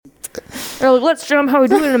They're like, let's show them how we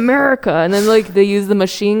do it in America. And then like they use the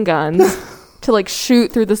machine guns to like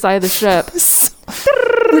shoot through the side of the ship.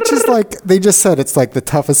 Which is like, they just said it's like the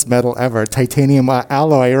toughest metal ever, titanium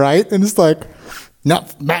alloy, right? And it's like,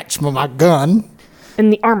 not match with my gun.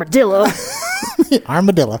 And the armadillo. The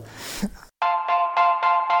armadillo.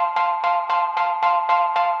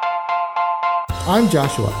 I'm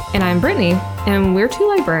Joshua. And I'm Brittany. And we're two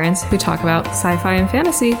librarians who talk about sci-fi and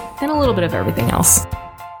fantasy and a little bit of everything else.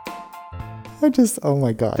 Oh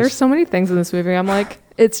my gosh. There's so many things in this movie. I'm like,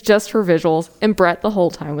 it's just for visuals. And Brett the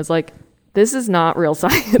whole time was like, this is not real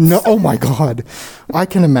science. No, oh my God. I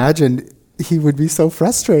can imagine he would be so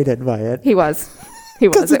frustrated by it. He was.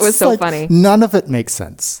 It was so funny. None of it makes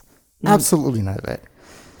sense. Absolutely none of it.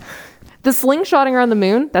 The slingshotting around the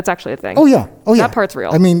moon, that's actually a thing. Oh yeah. That part's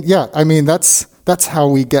real. I mean, that's how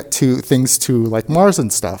we get to things to like Mars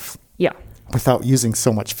and stuff. Yeah. Without using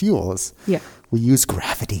so much fuel. Yeah. We use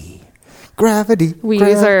gravity. We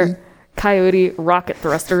use our Coyote rocket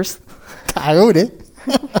thrusters. Coyote?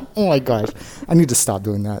 Oh my gosh. I need to stop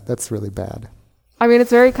doing that. That's really bad. I mean, it's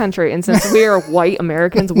very country. And since we are white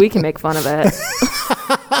Americans, we can make fun of it.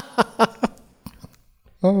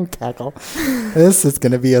 Oh, cackle. This is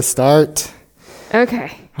going to be a start.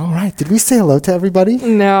 Okay. All right. Did we say hello to everybody?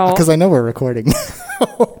 No. Because I know we're recording.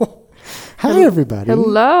 Hi, everybody.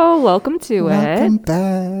 Hello. Welcome to Welcome it.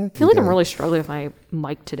 back. I feel like I'm really struggling with my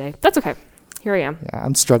mic today. That's okay. Here I am. Yeah,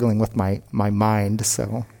 I'm struggling with my mind,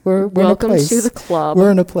 so we're Welcome in a place. to the club.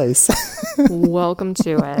 We're in a place. Welcome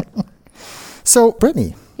to it. So,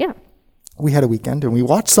 Brittany. Yeah. We had a weekend and we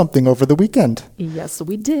watched something over the weekend. Yes,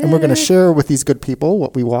 we did. And we're going to share with these good people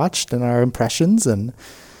what we watched and our impressions and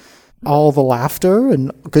all the laughter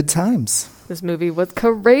and good times. This movie was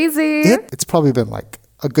crazy. It's probably been like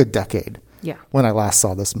a good decade. Yeah. When I last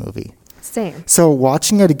saw this movie. Same. So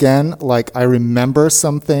watching it again, like I remember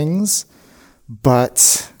some things,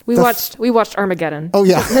 but we watched Armageddon. Oh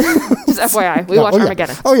yeah. Just FYI, we watched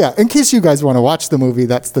Armageddon. Oh yeah. In case you guys want to watch the movie,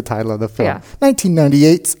 that's the title of the film. Yeah.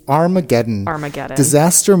 1998's Armageddon.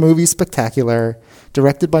 Disaster movie spectacular,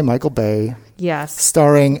 directed by Michael Bay. Yes.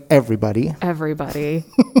 Starring everybody.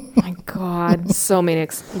 My God, so many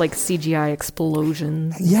CGI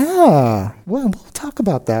explosions. Yeah. Well, we'll talk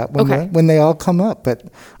about that when they all come up. But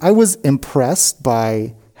I was impressed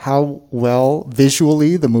by how well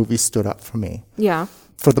visually the movie stood up for me. Yeah.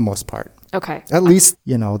 For the most part. Okay. At least,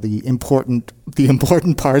 the important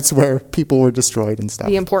parts where people were destroyed and stuff.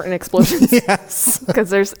 The important explosions. Yes.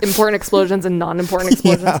 Because there's important explosions and non-important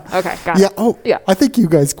explosions. Yeah. Okay, got it. Yeah. Oh, yeah. I think you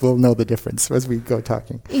guys will know the difference as we go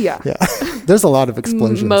talking. Yeah. Yeah. There's a lot of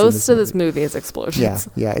explosions. Most of this movie is explosions.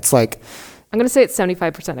 Yeah. Yeah. It's like, I'm going to say it's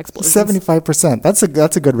 75% explosions. 75%.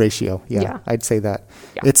 That's a good ratio. Yeah. I'd say that.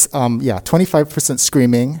 Yeah. It's 25%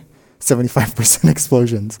 screaming, 75%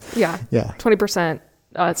 explosions. Yeah. Yeah. 20%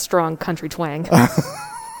 strong country twang.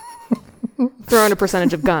 Throw in a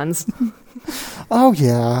percentage of guns. Oh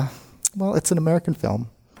yeah. Well, it's an American film.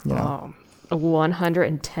 110%.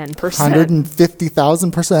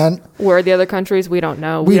 150,000%. Where are the other countries? We don't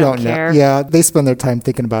know. We don't care. Know. Yeah, they spend their time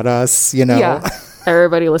thinking about us, Yeah.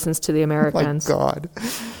 Everybody listens to the Americans. Oh my God.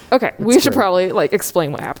 Okay, we should probably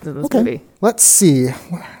explain what happens in this movie. Let's see.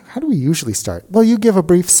 How do we usually start? Well, you give a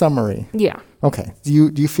brief summary. Yeah. Okay.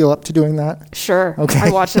 Do you feel up to doing that? Sure. Okay.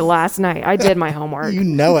 I watched it last night. I did my homework. You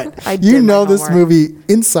know it. You know this movie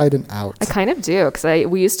inside and out. I kind of do because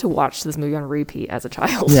we used to watch this movie on repeat as a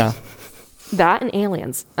child. Yeah. That and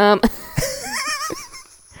Aliens.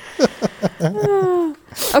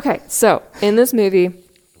 Okay, so in this movie,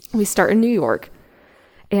 we start in New York,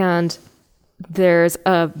 and there's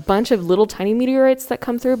a bunch of little tiny meteorites that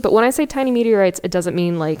come through. But when I say tiny meteorites, it doesn't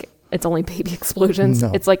mean it's only baby explosions.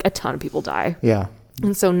 No. It's a ton of people die. Yeah.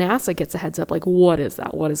 And so NASA gets a heads up, what is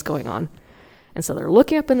that? What is going on? And so they're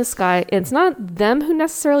looking up in the sky. And it's not them who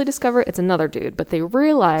necessarily discover it. It's another dude. But they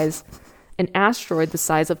realize an asteroid the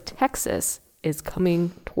size of Texas is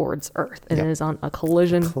coming towards Earth. And it is on a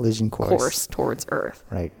collision course towards Earth.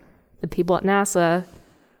 Right. The people at NASA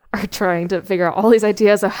are trying to figure out all these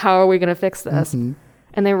ideas of how are we going to fix this. Mm-hmm.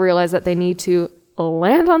 And they realize that they need to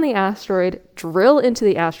land on the asteroid, drill into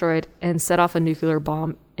the asteroid, and set off a nuclear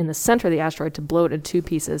bomb in the center of the asteroid to blow it in two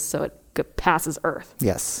pieces so it passes Earth.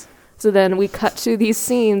 Yes. So then we cut to these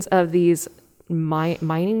scenes of these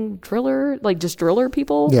mining driller, just driller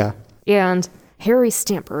people. Yeah. And Harry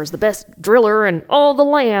Stamper is the best driller in all the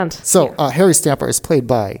land. So Harry Stamper is played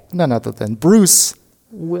by none other than Bruce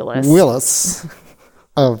Willis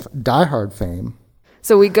of Die Hard fame.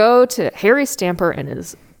 So we go to Harry Stamper and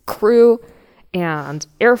his crew, and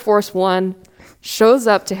Air Force One shows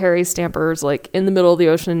up to Harry Stamper's in the middle of the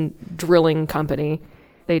ocean drilling company,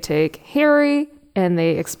 they take Harry and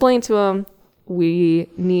they explain to him,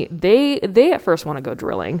 they at first want to go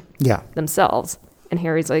drilling themselves. And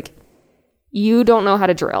Harry's like, you don't know how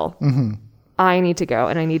to drill. Mm-hmm. I need to go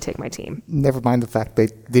and I need to take my team. Never mind the fact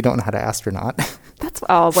they don't know how to astronaut. That's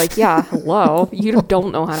I was like, yeah, hello. You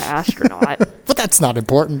don't know how to astronaut. But that's not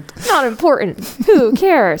important. Not important. Who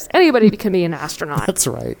cares? Anybody can be an astronaut. That's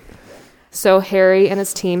right. So Harry and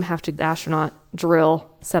his team have to astronaut, drill,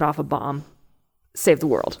 set off a bomb, save the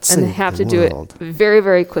world. And they have to do it very,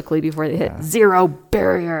 very quickly before they hit zero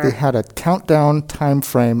barrier. They had a countdown time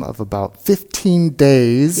frame of about 15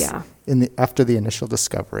 days after the initial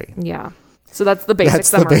discovery. Yeah. So that's the basic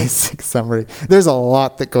summary. That's the basic summary. There's a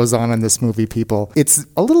lot that goes on in this movie, people. It's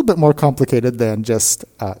a little bit more complicated than just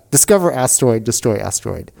discover asteroid, destroy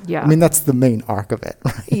asteroid. Yeah. I mean, that's the main arc of it,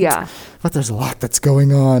 right? Yeah. But there's a lot that's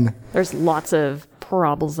going on. There's lots of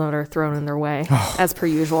problems that are thrown in their way, as per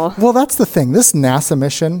usual. Well, that's the thing. This NASA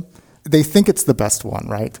mission, they think it's the best one,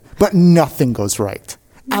 right? But nothing goes right.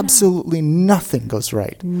 No. Absolutely nothing goes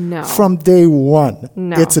right. No. From day one,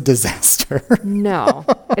 it's a disaster. No.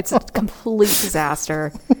 It's a complete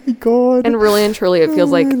disaster. Oh my God. And really and truly, it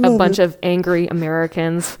feels like a bunch of angry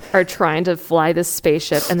Americans are trying to fly this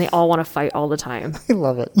spaceship and they all want to fight all the time. I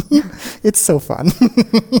love it. It's so fun.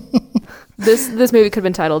 This movie could have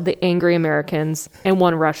been titled The Angry Americans and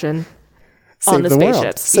One Russian on the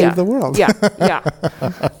spaceships. Save the world. Yeah.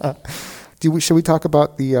 Should we talk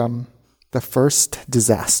about the first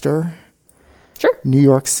disaster? Sure. New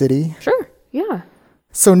York City. Sure. Yeah.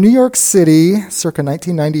 So New York City, circa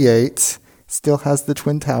 1998, still has the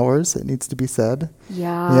Twin Towers, it needs to be said.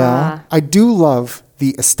 Yeah. I do love the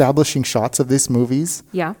establishing shots of these movies.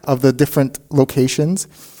 Yeah. Of the different locations.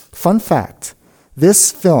 Fun fact,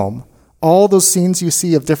 this film, all those scenes you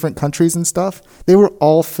see of different countries and stuff, they were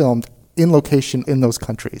all filmed in location in those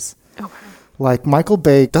countries. Okay. Like Michael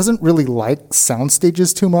Bay doesn't really like sound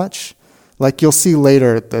stages too much. Like you'll see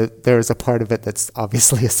later that there's a part of it that's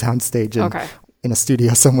obviously a soundstage in a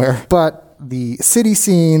studio somewhere. But the city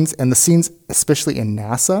scenes and the scenes, especially in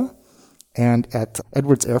NASA and at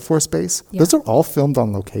Edwards Air Force Base, those are all filmed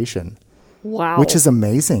on location. Wow. Which is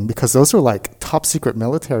amazing because those are like top secret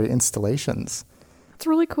military installations. That's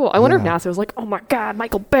really cool. I wonder if NASA was like, oh my God,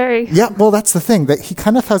 Michael Bay. Yeah, well, that's the thing. That he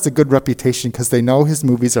kind of has a good reputation because they know his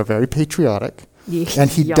movies are very patriotic. And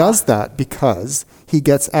he does that because he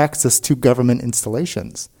gets access to government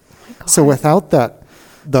installations. Oh, so without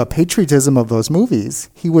the patriotism of those movies,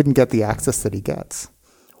 he wouldn't get the access that he gets.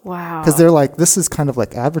 Wow. Because they're like, this is kind of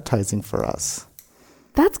like advertising for us.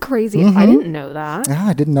 That's crazy. Mm-hmm. I didn't know that. Yeah,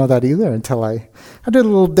 I didn't know that either until I did a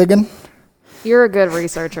little digging. You're a good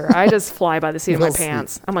researcher. I just fly by the seat of my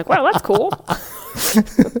pants. I'm like, wow, that's cool.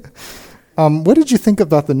 What did you think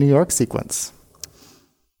about the New York sequence?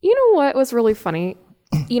 You know what was really funny?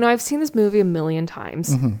 I've seen this movie a million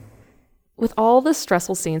times. Mm-hmm. With all the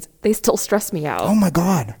stressful scenes, they still stress me out. Oh my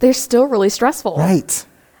God. They're still really stressful. Right.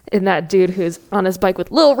 And that dude who's on his bike with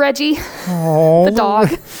little Reggie, the dog.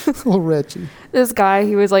 Little Reggie. This guy,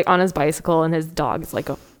 he was like on his bicycle and his dog is like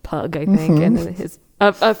a pug, I think. Mm-hmm. And his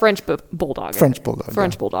a French bulldog. French bulldog.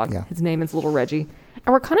 French bulldog. Yeah. His name is Little Reggie. And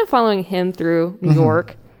we're kind of following him through New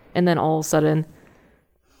York. And then all of a sudden,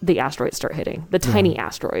 the asteroids start hitting. The tiny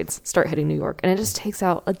asteroids start hitting New York. And it just takes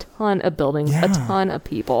out a ton of buildings, a ton of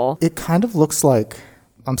people. It kind of looks like,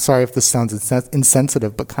 I'm sorry if this sounds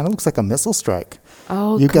insensitive, but kind of looks like a missile strike.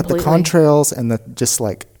 Oh, you get the contrails and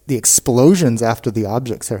the explosions after the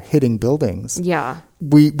objects are hitting buildings. Yeah.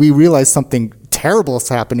 We realize something terrible is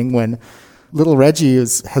happening when little Reggie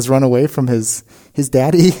has run away from his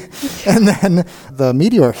daddy, and then the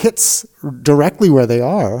meteor hits directly where they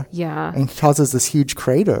are. Yeah. And causes this huge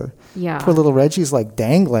crater. Yeah. Poor little Reggie's like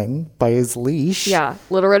dangling by his leash. Yeah.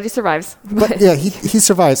 Little Reggie survives. But yeah, he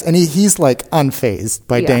survives, and he's like unfazed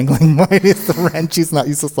by dangling by the wrench. He's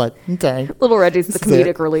just like, okay. Little Reggie's the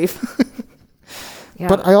comedic relief. Yeah.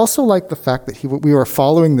 But I also like the fact that we were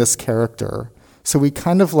following this character, so we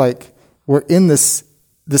kind of like we're in this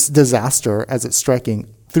disaster as it's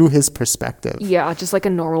striking through his perspective. Yeah, just like a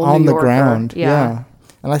normal on New the Yorker. ground. Yeah.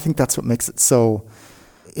 And I think that's what makes it so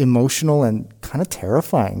emotional and kind of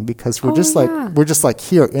terrifying because we're just like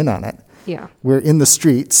here in on it. Yeah. We're in the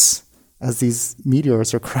streets as these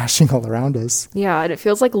meteors are crashing all around us. Yeah, and it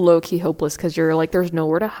feels like low-key hopeless because you're like, there's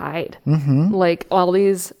nowhere to hide. Mm-hmm. Like all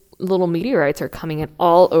these little meteorites are coming in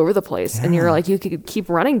all over the place, and you're like, you could keep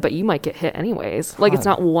running, but you might get hit anyways. Like it's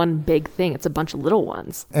not one big thing; it's a bunch of little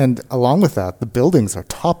ones. And along with that, the buildings are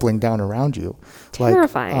toppling down around you.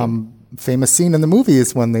 Terrifying. Famous scene in the movie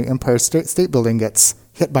is when the Empire State Building gets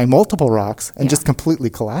hit by multiple rocks and just completely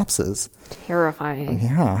collapses. Terrifying.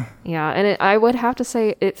 Yeah. Yeah, and I would have to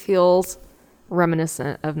say it feels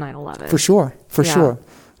reminiscent of 9/11. For sure.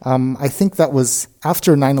 I think that was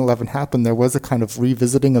after 9/11 happened, there was a kind of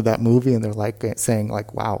revisiting of that movie, and they're like saying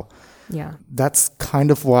like, wow, that's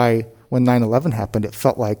kind of why when 9/11 happened, it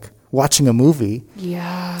felt like watching a movie.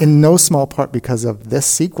 Yeah. In no small part because of this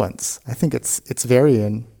sequence. I think it's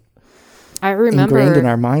very I remember ingrained in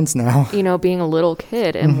our minds now. You know, being a little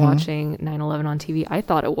kid and watching 9/11 on TV, I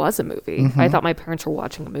thought it was a movie. I thought my parents were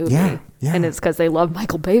watching a movie. Yeah. And it's because they love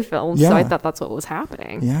Michael Bay films. So I thought that's what was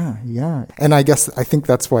happening. Yeah. And I think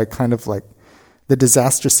that's why kind of like the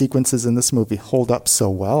disaster sequences in this movie hold up so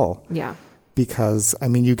well. Yeah. Because, I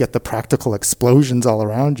mean, you get the practical explosions all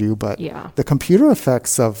around you, but the computer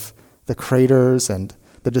effects of the craters and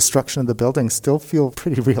the destruction of the buildings still feel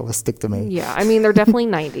pretty realistic to me. Yeah, I mean, they're definitely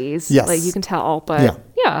 90s. Yes. Like, you can tell, but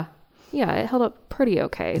yeah, it held up pretty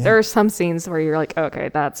okay. There are some scenes where you're like, okay,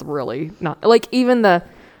 that's really not... Like, even the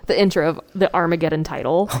intro of the Armageddon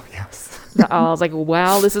title. Oh, yes. I was like,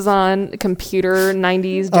 wow, this is on computer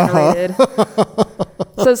 90s generated.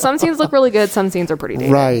 So some scenes look really good. Some scenes are pretty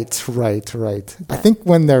dated. Right. I think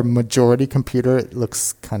when they're majority computer, it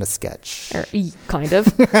looks kind of sketch. Kind of.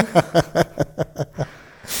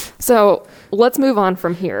 So let's move on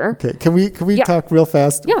from here. Okay, can we talk real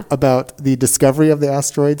fast about the discovery of the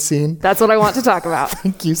asteroid scene? That's what I want to talk about.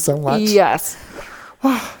 Thank you so much. Yes.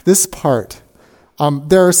 This part,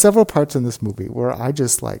 there are several parts in this movie where I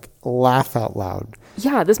just like laugh out loud.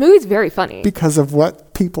 Yeah, this movie's very funny. Because of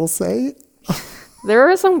what people say. There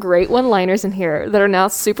are some great one-liners in here that are now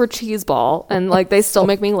super cheeseball, and like they still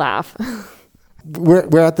make me laugh.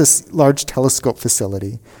 We're at this large telescope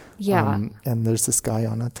facility. Yeah. And there's this guy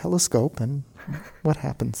on a telescope, and what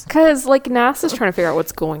happens? Because like NASA's trying to figure out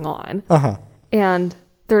what's going on. And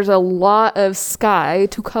there's a lot of sky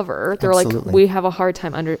to cover. They're like, we have a hard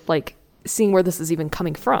time seeing where this is even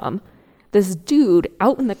coming from. This dude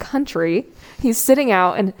out in the country, he's sitting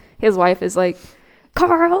out, and his wife is like,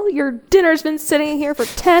 Carl, your dinner's been sitting here for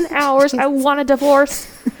 10 hours. I want a divorce.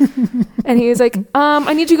 And he's like,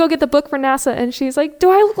 I need you to go get the book for NASA. And she's like, do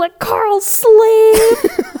I look like Carl's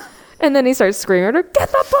slave? And then he starts screaming at her, get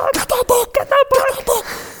the book, get the book, get the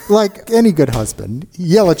book. Like any good husband,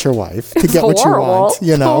 yell at your wife to get what you want,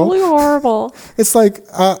 you know? Totally horrible. It's like,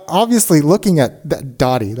 obviously looking at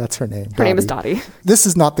Dottie, that's her name. Her name is Dottie. This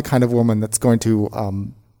is not the kind of woman that's going to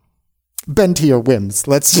bend to your whims,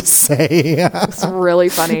 let's just say. It's really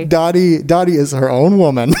funny. Dottie is her own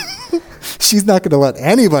woman. She's not going to let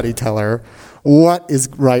anybody tell her what is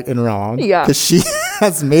right and wrong. Yeah. Because she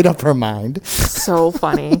has made up her mind. So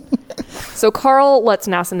funny. So Carl lets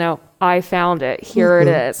NASA know, I found it. Here it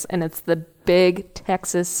is. And it's the big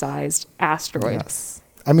Texas-sized asteroid. Yes.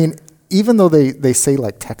 I mean, even though they say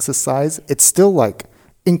like Texas size, it's still like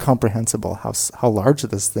incomprehensible how large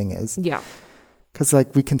this thing is. Yeah. Because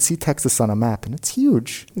like we can see Texas on a map and it's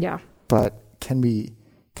huge. Yeah. But can we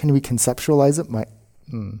conceptualize it?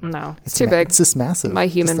 No, it's too big. It's just massive. My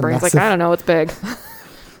human brain's like, I don't know, it's big.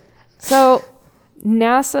 So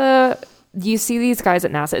NASA, you see these guys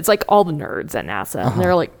at NASA. It's like all the nerds at NASA. And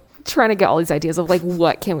they're like trying to get all these ideas of like,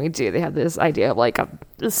 what can we do? They have this idea of like a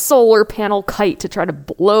solar panel kite to try to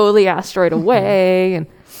blow the asteroid away and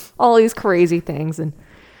all these crazy things. And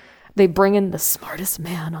they bring in the smartest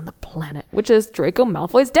man on the planet, which is Draco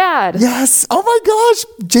Malfoy's dad. Yes. Oh my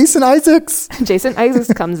gosh. Jason Isaacs. Jason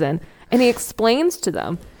Isaacs comes in and he explains to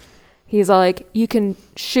them. He's like, you can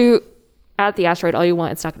shoot at the asteroid all you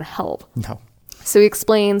want. It's not going to help. No. So he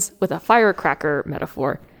explains with a firecracker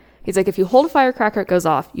metaphor. He's like, if you hold a firecracker, it goes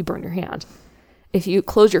off, you burn your hand. If you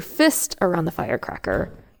close your fist around the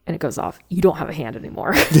firecracker and it goes off, you don't have a hand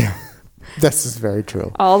anymore. Yeah. This is very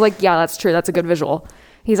true. I was like, yeah, that's true. That's a good visual.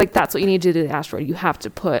 He's like, that's what you need to do to the asteroid. You have to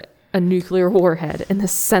put a nuclear warhead in the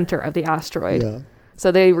center of the asteroid. Yeah.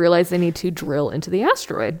 So they realize they need to drill into the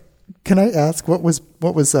asteroid. Can I ask, what was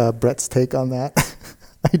Brett's take on that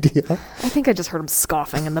idea? I think I just heard him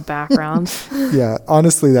scoffing in the background. Yeah,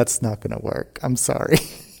 honestly, that's not going to work. I'm sorry.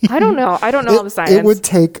 I don't know all the science. It would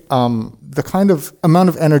take the kind of amount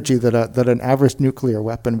of energy that an average nuclear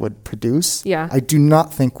weapon would produce. Yeah. I do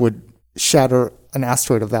not think would shatter an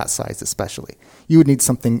asteroid of that size, especially. You would need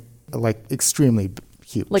something like extremely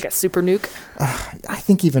huge. Like a super nuke? I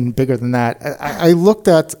think even bigger than that. I looked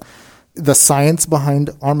at the science behind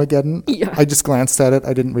Armageddon. Yeah. I just glanced at it.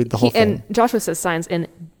 I didn't read the whole thing. And Joshua says science in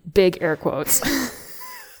big air quotes.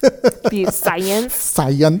 The science.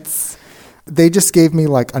 Science. they just gave me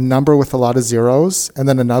like a number with a lot of zeros and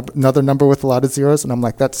then another number with a lot of zeros. And I'm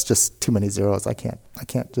like, that's just too many zeros. I can't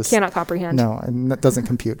just. Cannot comprehend. No, and that doesn't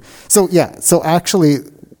compute. So yeah, so actually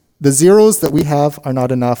the zeros that we have are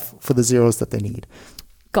not enough for the zeros that they need.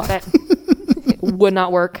 Got it. Would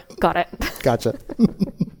not work. Got it. Gotcha.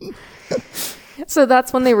 So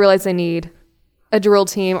that's when they realize they need a drill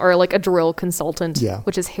team or like a drill consultant, Yeah.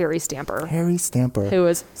 which is Harry Stamper. Harry Stamper. Who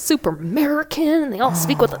is super American, and they all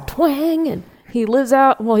speak with a twang, and he lives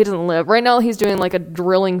out, well, he doesn't live. Right now he's doing like a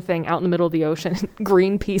drilling thing out in the middle of the ocean.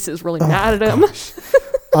 Greenpeace is really mad at him.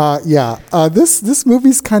 This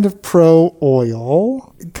movie's kind of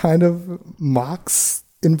pro-oil, kind of mocks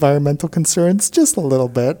environmental concerns just a little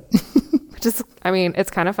bit. It's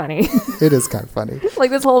kind of funny. It is kind of funny. Like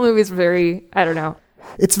this whole movie is very, I don't know.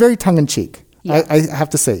 It's very tongue-in-cheek. Yeah. I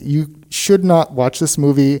have to say, you should not watch this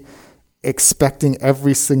movie expecting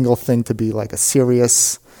every single thing to be like a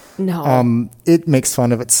serious. No. It makes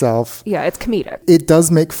fun of itself. Yeah, it's comedic. It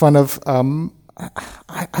does make fun of,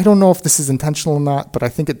 I don't know if this is intentional or not, but I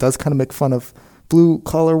think it does kind of make fun of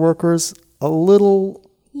blue-collar workers a little.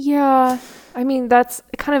 Yeah. I mean, that's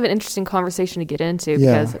kind of an interesting conversation to get into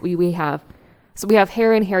because we have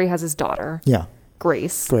Harry, and Harry has his daughter. Yeah.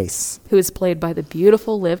 Grace, who is played by the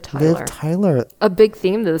beautiful Liv Tyler. A big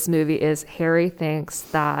theme to this movie is Harry thinks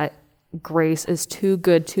that Grace is too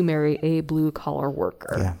good to marry a blue-collar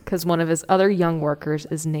worker. Because one of his other young workers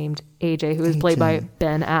is named AJ, who is played by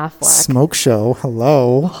Ben Affleck. Smoke Show,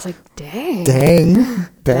 hello. I was like, dang.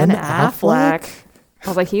 Ben Affleck. I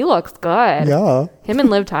was like, he looks good. Yeah. Him and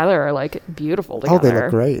Liv Tyler are like beautiful together. Oh, they look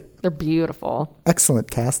great. They're beautiful. Excellent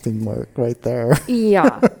casting work right there.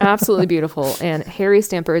 Yeah, absolutely beautiful. And Harry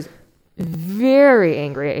Stamper is very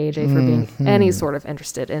angry at AJ for being any sort of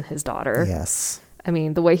interested in his daughter. Yes. I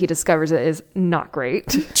mean, the way he discovers it is not great.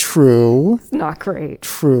 True. It's not great.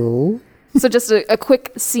 True. So just a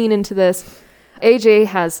quick scene into this. AJ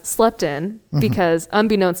has slept in because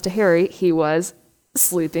unbeknownst to Harry, he was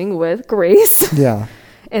sleeping with Grace. Yeah.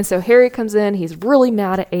 And so Harry comes in. He's really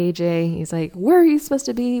mad at AJ. He's like, where are you supposed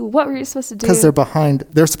to be? What were you supposed to do? Because they're behind.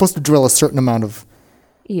 They're supposed to drill a certain amount of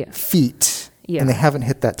feet. Yeah. And they haven't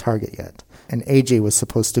hit that target yet. And AJ was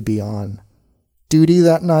supposed to be on duty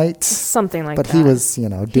that night. Something like that. But he was,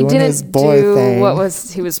 doing his boy thing. What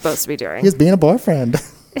he was supposed to be doing. He was being a boyfriend.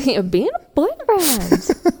 Being a boyfriend.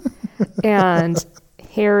 And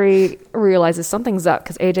Harry realizes something's up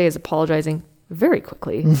because AJ is apologizing very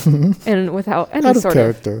quickly and without any out of sort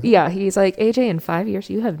character. He's like, AJ, in 5 years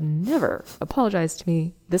you have never apologized to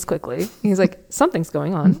me this quickly. He's like, something's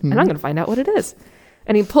going on and I'm going to find out what it is.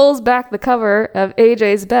 And he pulls back the cover of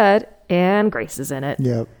AJ's bed and Grace is in it.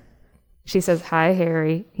 Yep. She says, hi,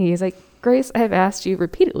 Harry. He's like, Grace, I have asked you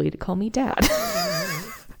repeatedly to call me Dad.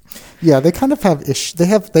 Yeah, they kind of have they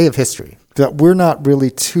have history that we're not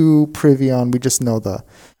really too privy on. We just know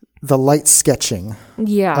the light sketching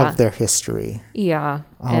of their history. Yeah.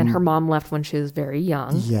 And her mom left when she was very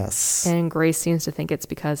young. Yes. And Grace seems to think it's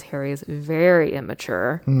because Harry is very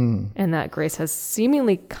immature and that Grace has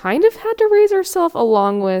seemingly kind of had to raise herself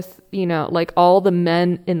along with, like all the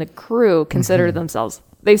men in the crew consider themselves.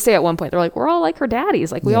 They say at one point, they're like, we're all like her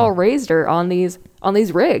daddies. Like we all raised her on these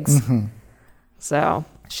rigs. So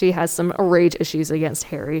she has some rage issues against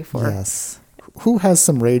Harry for. Yes. Who has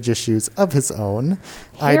some rage issues of his own,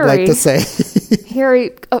 Harry, I'd like to say.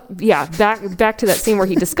 Harry, back to that scene where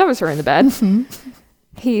he discovers her in the bed.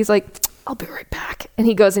 He's like, I'll be right back. And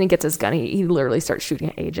he goes and he gets his gun. He literally starts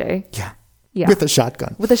shooting at AJ. Yeah. With a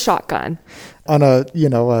shotgun. On a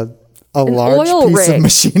large piece of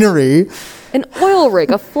machinery. An oil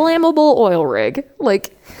rig, a flammable oil rig.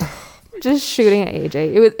 Like, just shooting at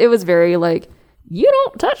AJ. It was very like, you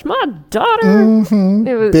don't touch my daughter.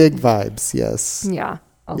 It was big vibes, yes. Yeah.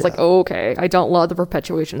 I was like, okay, I don't love the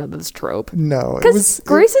perpetuation of this trope. No. Because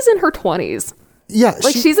Grace is in her 20s. Yeah.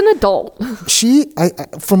 Like, she's an adult.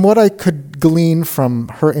 From what I could glean from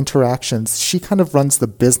her interactions, she kind of runs the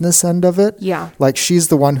business end of it. Yeah. Like, she's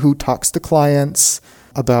the one who talks to clients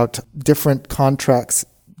about different contracts.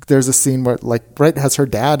 There's a scene where, has her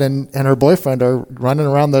dad and her boyfriend are running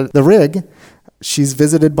around the rig. She's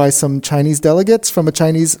visited by some Chinese delegates from a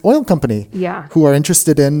Chinese oil company. Yeah. Who are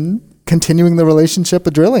interested in continuing the relationship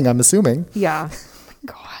of drilling, I'm assuming. Yeah.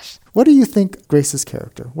 Gosh. What do you think Grace's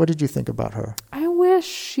character? What did you think about her? I wish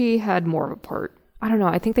she had more of a part. I don't know.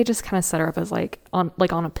 I think they just kind of set her up as on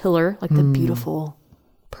a pillar, like the beautiful,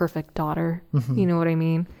 perfect daughter. You know what I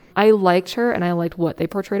mean? I liked her and I liked what they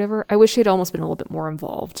portrayed of her. I wish she had almost been a little bit more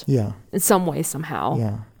involved. Yeah. In some way, somehow.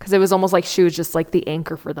 Yeah. Because it was almost like she was just like the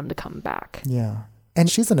anchor for them to come back. Yeah. And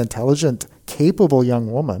she's an intelligent, capable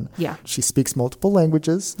young woman. Yeah. She speaks multiple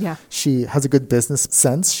languages. Yeah. She has a good business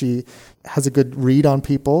sense. She has a good read on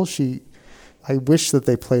people. I wish that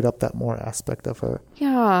they played up that more aspect of her.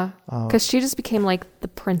 Yeah. Because she just became like the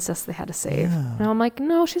princess they had to save. Yeah. And I'm like,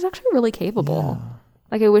 no, she's actually really capable. Yeah.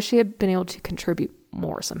 Like, I wish she had been able to contribute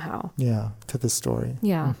more somehow. Yeah, to the story.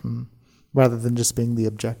 Yeah. Mm-hmm. Rather than just being the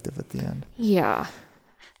objective at the end. Yeah.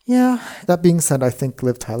 Yeah. That being said, I think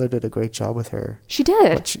Liv Tyler did a great job with her. She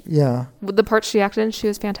did. Yeah. With the parts she acted in, she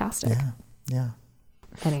was fantastic. Yeah. Yeah.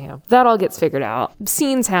 Anyhow, that all gets figured out.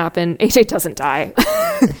 Scenes happen. AJ doesn't die.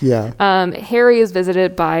 Yeah. Harry is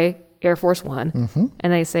visited by Air Force One,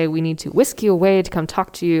 and they say, we need to whisk you away to come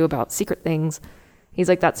talk to you about secret things. He's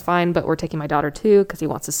like, that's fine, but we're taking my daughter too, because he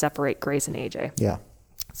wants to separate Grace and AJ. Yeah.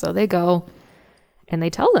 So they go, and they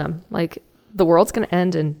tell them, like, the world's going to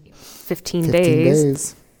end in 15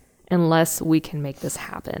 days unless we can make this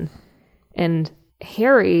happen. And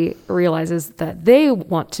Harry realizes that they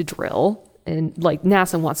want to drill, and like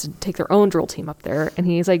NASA wants to take their own drill team up there. And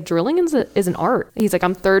he's like, drilling is an art. He's like,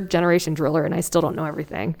 I'm 3rd generation driller and I still don't know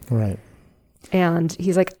everything. Right. And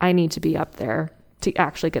he's like, I need to be up there to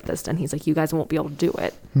actually get this done. He's like, you guys won't be able to do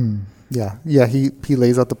it. Yeah. Yeah. He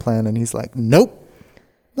lays out the plan and he's like, nope,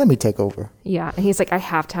 let me take over. Yeah. And he's like, I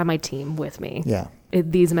have to have my team with me. Yeah.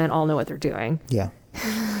 These men all know what they're doing. Yeah.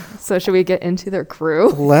 So should we get into their crew?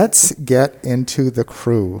 Let's get into the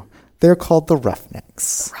crew. They're called the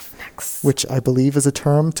Roughnecks. The Roughnecks. Which I believe is a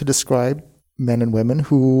term to describe men and women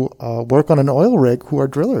who work on an oil rig who are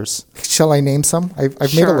drillers. Shall I name some? I've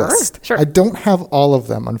made a list. Sure. I don't have all of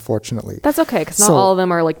them, unfortunately. That's okay, because not all of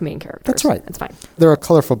them are like main characters. That's right. It's fine. They're a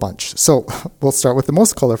colorful bunch. So we'll start with the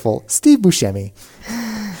most colorful, Steve Buscemi.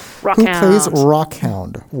 Who plays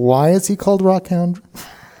Rockhound. Why is he called Rockhound?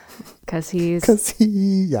 Because he's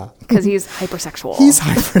hypersexual. He's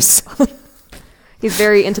hypersexual. He's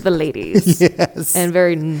very into the ladies. Yes. And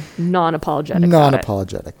very non-apologetic.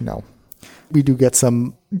 Non-apologetic, no. We do get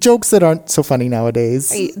some jokes that aren't so funny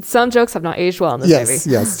nowadays. Some jokes have not aged well in this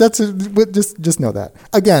movie. Yes. Just know that.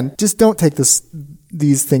 Again, just don't take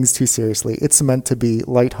these things too seriously. It's meant to be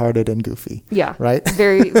lighthearted and goofy. Yeah. Right?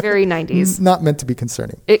 Very, very 90s. Not meant to be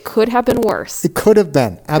concerning. It could have been worse. It could have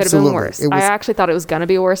been. Absolutely. Could have been worse. I actually thought it was going to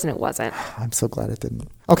be worse, and it wasn't. I'm so glad it didn't.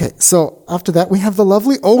 Okay, so after that, we have the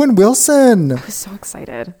lovely Owen Wilson. I was so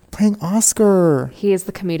excited. Playing Oscar. He is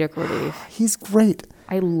the comedic relief. He's great.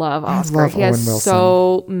 I love Oscar. He has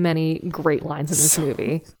so many great lines in this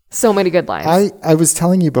movie. So many good lines. I was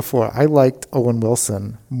telling you before, I liked Owen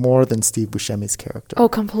Wilson more than Steve Buscemi's character. Oh,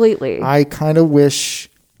 completely. I kind of wish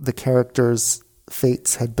the characters'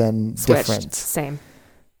 fates had been switched. Different. Same.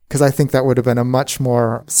 Because I think that would have been a much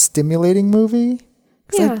more stimulating movie.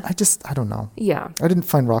 Yeah. I don't know. Yeah. I didn't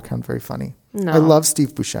find Rockhound very funny. No. I love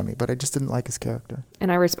Steve Buscemi, but I just didn't like his character.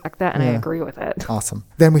 And I respect that, and I agree with it. Awesome.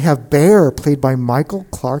 Then we have Bear, played by Michael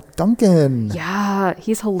Clarke Duncan. Yeah,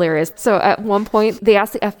 he's hilarious. So at one point, they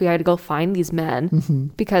ask the FBI to go find these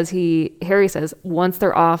men because Harry says once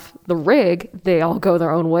they're off the rig, they all go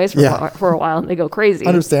their own ways for a while, and they go crazy.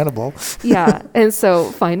 Understandable. Yeah. And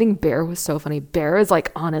so finding Bear was so funny. Bear is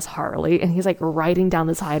like on his Harley, and he's like riding down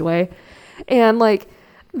this highway, and like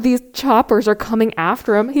these choppers are coming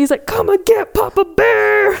after him. He's like, come and get Papa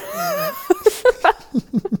Bear.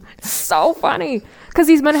 So funny. Because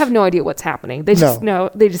these men have no idea what's happening. They just know,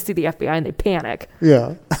 they just see the FBI and they panic.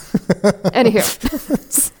 Yeah.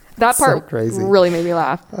 Anywho, that part really made me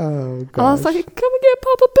laugh. Oh, gosh. I was like, come and get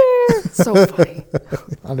Papa Bear. So funny.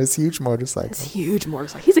 On his huge motorcycle.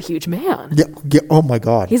 He's a huge man. Yeah. Oh, my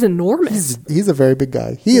God. He's enormous. He's a very big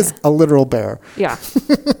guy. He is a literal bear. Yeah.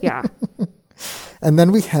 Yeah. And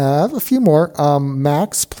then we have a few more.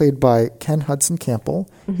 Max, played by Ken Hudson Campbell.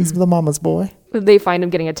 He's the mama's boy. They find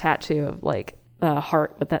him getting a tattoo of like a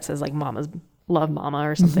heart that says like "Mama's Love Mama"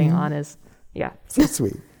 or something on his. Yeah. So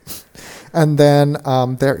sweet. And then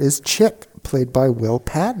there is Chick, played by Will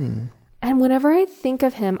Patton. And whenever I think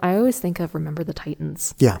of him, I always think of Remember the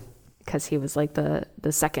Titans. Yeah. Because he was like the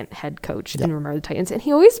second head coach in Remember the Titans. And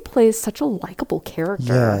he always plays such a likable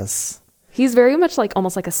character. Yes. He's very much like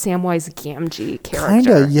almost like a Samwise Gamgee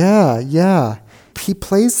character. Kinda, yeah. He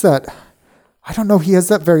plays that, I don't know, he has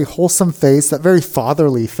that very wholesome face, that very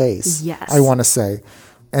fatherly face. Yes. I want to say.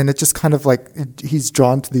 And it just kind of like, he's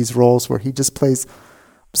drawn to these roles where he just plays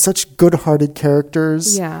such good-hearted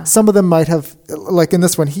characters. Yeah. Some of them might have, like in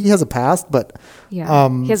this one, he has a past, but... Yeah,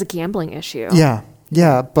 he has a gambling issue.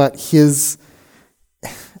 Yeah, but his...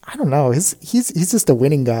 I don't know, he's just a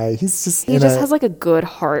winning guy. He just has like a good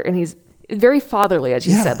heart, and he's very fatherly, as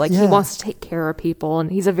you said. Like he wants to take care of people, and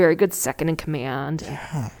he's a very good second in command.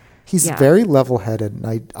 Yeah. He's very level-headed,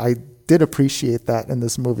 and I did appreciate that in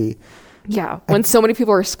this movie. Yeah, when so many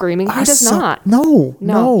people are screaming, he does not. No,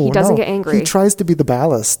 he doesn't get angry. He tries to be the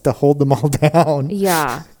ballast to hold them all down.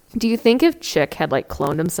 Yeah. Do you think if Chick had like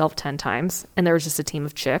cloned himself 10 times and there was just a team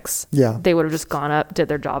of chicks, they would have just gone up, did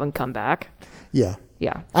their job, and come back? Yeah.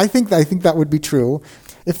 Yeah. I think that would be true.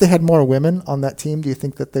 If they had more women on that team, do you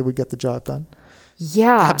think that they would get the job done?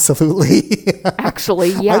 Yeah. Absolutely. Actually,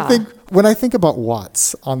 yeah. When I think about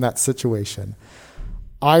Watts on that situation,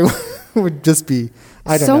 I would just be,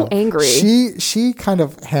 I don't know. So angry. She kind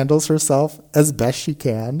of handles herself as best she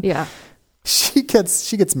can. Yeah. She gets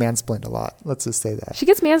mansplained a lot. Let's just say that. She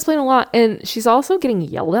gets mansplained a lot, and she's also getting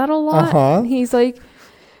yelled at a lot. Uh-huh. He's like,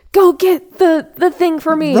 go get the thing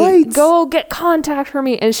for me. Right. Go get contact for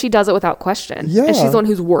me. And she does it without question. Yeah. And she's the one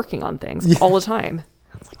who's working on things all the time.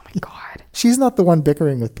 It's like, oh my God. She's not the one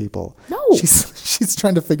bickering with people. No. She's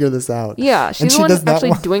trying to figure this out. Yeah. She's the one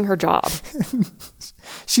actually doing her job.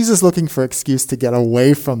 She's just looking for an excuse to get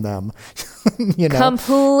away from them. You know?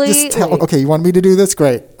 Completely. Just okay, you want me to do this?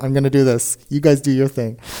 Great. I'm going to do this. You guys do your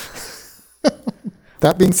thing.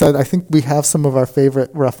 That being said, I think we have some of our favorite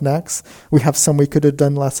roughnecks. We have some we could have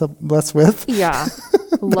done less with. Yeah.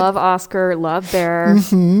 Love Oscar. Love Bear.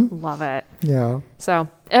 Mm-hmm. Love it. Yeah. So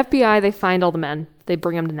FBI, they find all the men. They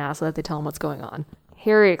bring them to NASA. They tell them what's going on.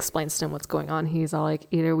 Harry explains to him what's going on. He's all like,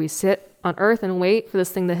 either we sit on Earth and wait for this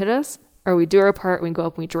thing to hit us, or we do our part, we go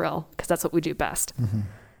up and we drill, because that's what we do best. Mm-hmm.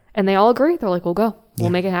 And they all agree. They're like, we'll go. We'll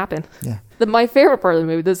make it happen. Yeah. My favorite part of the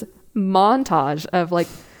movie, this montage of like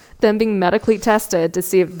them being medically tested to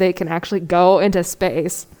see if they can actually go into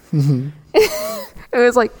space. Mm-hmm. It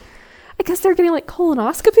was like, I guess they're getting like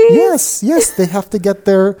colonoscopies. Yes. They have to get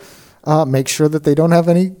their, make sure that they don't have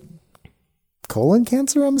any colon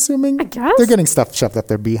cancer, I'm assuming. I guess. They're getting stuff shoved up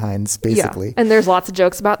their behinds, basically. Yeah. And there's lots of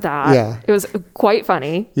jokes about that. Yeah. It was quite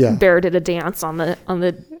funny. Yeah. Bear did a dance on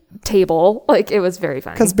the table. Like, it was very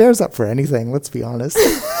funny. Because Bear's up for anything, let's be honest.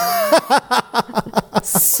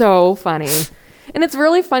 So funny. And it's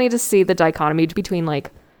really funny to see the dichotomy between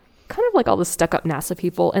like kind of like all the stuck up NASA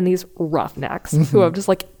people and these roughnecks who have just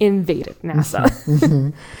like invaded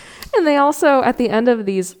NASA. And they also, at the end of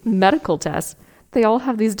these medical tests, they all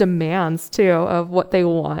have these demands too of what they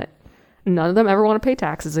want. None of them ever want to pay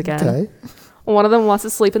taxes again. Okay. One of them wants to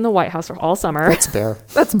sleep in the White House for all summer. That's Bear.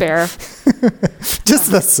 That's Bear.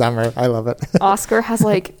 Just the summer. I love it. Oscar has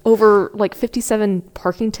like over like 57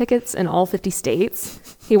 parking tickets in all 50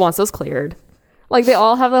 states. He wants those cleared. Like, they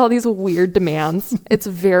all have all these weird demands. It's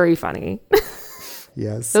very funny.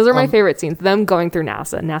 Yes. Those are my favorite scenes. Them going through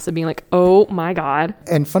NASA being like, oh my God.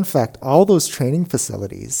 And fun fact, all those training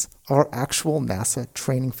facilities are actual NASA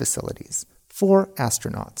training facilities for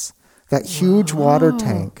astronauts. That huge water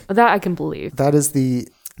tank. That I can believe. That is the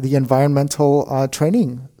environmental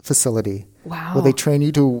training facility. Wow. Where they train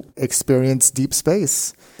you to experience deep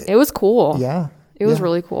space. It was cool. Yeah. It was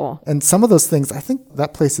really cool. And some of those things, I think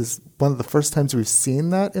that place is one of the first times we've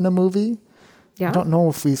seen that in a movie. Yeah. I don't know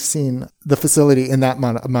if we've seen the facility in that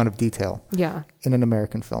amount of detail. Yeah. In an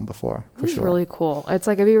American film before, for sure. It's really cool. It's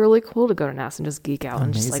like, it'd be really cool to go to NASA and just geek out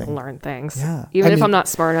and just like learn things. Yeah. Even if I'm not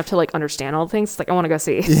smart enough to like understand all the things, it's like, I want to go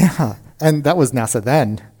see. Yeah. And that was NASA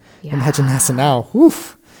then. Yeah. Imagine NASA now.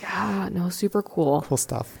 Woof. Yeah. No, super cool. Cool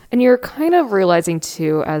stuff. And you're kind of realizing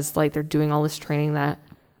too, as like they're doing all this training, that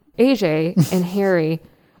AJ and Harry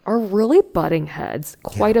are really butting heads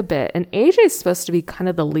quite a bit. And AJ is supposed to be kind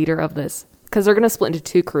of the leader of this, because they're going to split into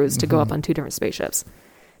two crews to go up on two different spaceships.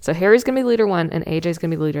 So Harry's going to be leader one, and AJ's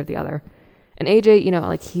going to be the leader of the other. And AJ, you know,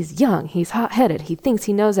 like, he's young, he's hot-headed, he thinks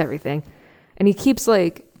he knows everything. And he keeps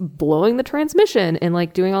like blowing the transmission and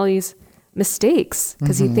like doing all these mistakes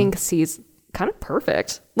because he thinks he's kind of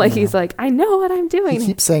perfect. Like, he's like, I know what I'm doing. He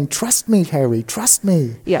keeps saying, trust me, Harry, trust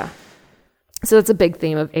me. Yeah. So that's a big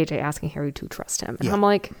theme of AJ asking Harry to trust him. And I'm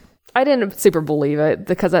like, I didn't super believe it,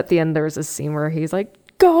 because at the end there was a scene where he's like,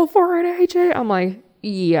 go for it, AJ. I'm like,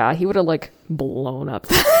 yeah, he would have like blown up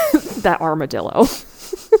that armadillo.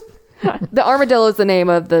 The armadillo is the name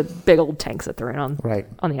of the big old tanks that they're in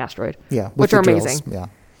on the asteroid. Yeah. Which are amazing. Yeah.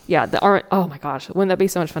 Yeah. Oh my gosh. Wouldn't that be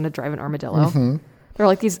so much fun to drive an armadillo? Mm-hmm. They're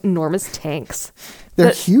like these enormous tanks.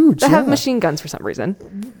 They're huge. They have machine guns for some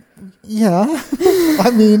reason. Yeah.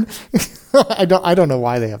 I mean, I don't know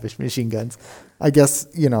why they have machine guns. I guess,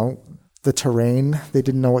 you know, the terrain, they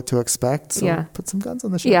didn't know what to expect. So put some guns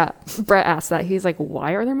on the ship. Yeah. Brett asked that. He's like,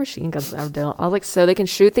 why are there machine guns in Armadillo? I was like, so they can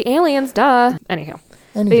shoot the aliens, duh. Anyhow.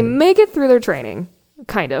 They make it through their training.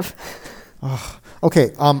 Kind of.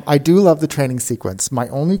 Okay. I do love the training sequence. My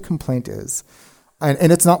only complaint is,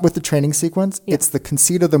 and it's not with the training sequence, it's the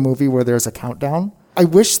conceit of the movie where there's a countdown. I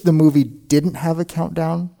wish the movie didn't have a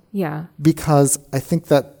countdown. Yeah. Because I think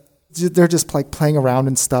that they're just like playing around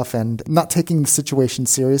and stuff and not taking the situation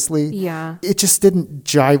seriously. Yeah. It just didn't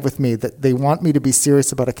jive with me that they want me to be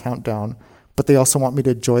serious about a countdown, but they also want me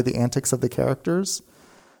to enjoy the antics of the characters.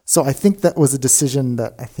 So I think that was a decision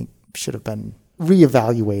that I think should have been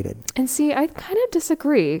reevaluated. And see, I kind of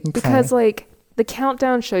disagree because like the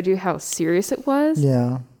countdown showed you how serious it was.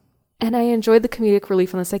 Yeah. And I enjoyed the comedic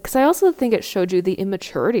relief on the side because I also think it showed you the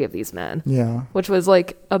immaturity of these men. Yeah. Which was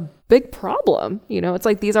like a big problem. You know, it's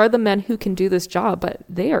like these are the men who can do this job, but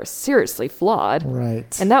they are seriously flawed.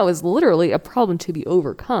 Right. And that was literally a problem to be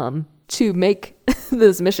overcome to make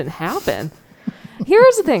this mission happen.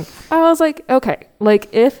 Here's the thing. I was like, okay,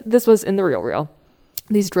 like if this was in the real,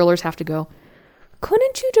 these drillers have to go.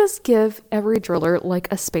 Couldn't you just give every driller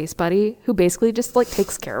like a space buddy who basically just like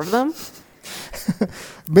takes care of them?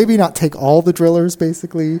 Maybe not take all the drillers,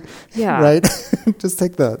 basically. Yeah. Right? Just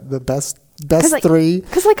take the best like, 3.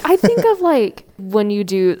 Because like I think of like when you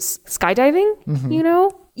do skydiving, you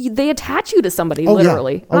know, they attach you to somebody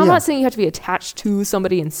literally. Yeah. I'm not saying you have to be attached to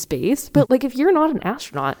somebody in space, but like if you're not an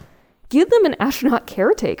astronaut, give them an astronaut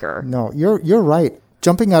caretaker. No, you're right.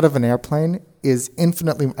 Jumping out of an airplane is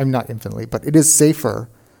not infinitely, but it is safer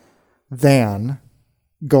than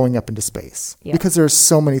going up into space because there are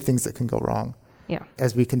so many things that can go wrong. Yeah.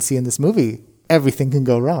 As we can see in this movie, everything can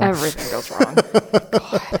go wrong. Everything goes wrong. God.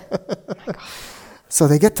 Oh my God. So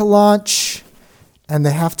they get to launch and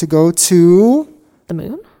they have to go to the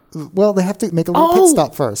moon? Well, they have to make a little pit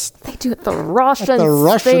stop first. They do it at the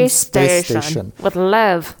Russian space station with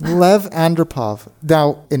Lev. Lev Andropov.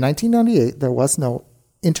 Now, in 1998, there was no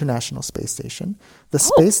International Space Station. The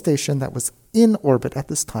space station that was in orbit at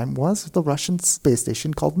this time was the Russian space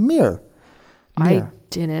station called Mir. I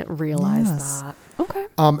didn't realize that. Okay.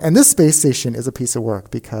 And this space station is a piece of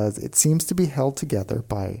work because it seems to be held together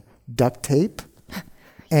by duct tape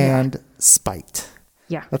and spite.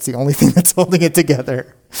 Yeah. That's the only thing that's holding it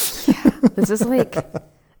together. Yeah. This is like,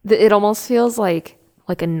 it almost feels like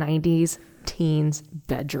a 90s teen's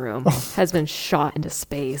bedroom has been shot into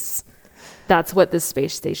space. That's what this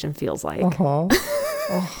space station feels like.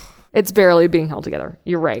 It's barely being held together.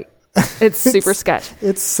 You're right. It's super sketch.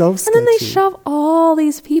 It's so sketchy. And then they shove all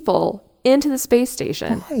these people into the space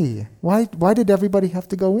station. Why did everybody have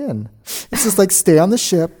to go in? It's just like, stay on the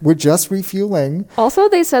ship. We're just refueling. Also,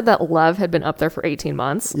 they said that Lev had been up there for 18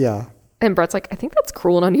 months. Yeah. And Brett's like, I think that's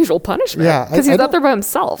cruel and unusual punishment. Yeah. Because he's up there by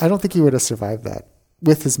himself. I don't think he would have survived that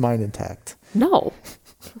with his mind intact. No.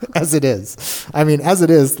 As it is. I mean, as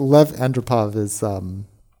it is, Lev Andropov is,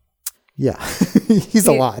 he's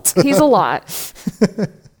a lot. He's a lot.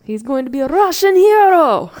 He's going to be a Russian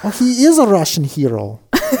hero. Oh, he is a Russian hero.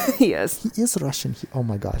 He is. He is a Russian hero. Oh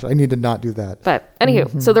my gosh, I need to not do that. But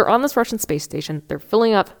anywho, so they're on this Russian space station. They're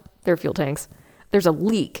filling up their fuel tanks. There's a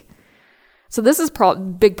leak. So this is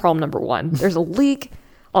big problem number 1. There's a leak.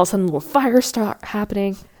 All of a sudden, little fires start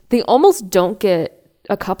happening. They almost don't get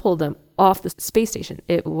a couple of them off the space station.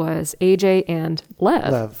 It was AJ and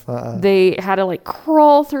Lev. They had to like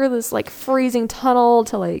crawl through this like freezing tunnel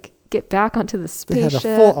to like get back onto the spaceship. They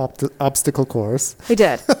had a full obstacle course. They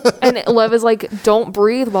did. And Lev is like, don't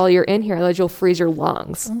breathe while you're in here, otherwise you'll freeze your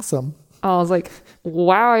lungs. Awesome. I was like,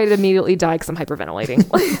 wow, I'd immediately die because I'm hyperventilating.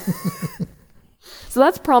 So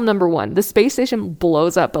that's problem number 1. The space station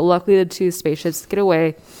blows up, but luckily the 2 spaceships get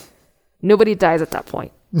away. Nobody dies at that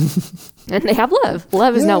point. And they have Lev.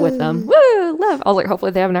 Lev is now with them. Woo, Lev. I was like,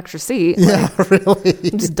 hopefully they have an extra seat. Yeah, really.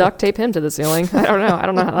 Just duct tape him to the ceiling. I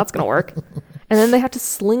don't know how that's going to work. And then they have to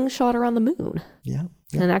slingshot around the moon. Yeah.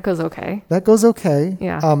 And that goes okay. That goes okay.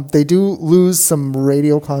 Yeah. They do lose some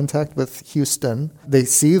radio contact with Houston. They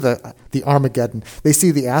see the Armageddon. They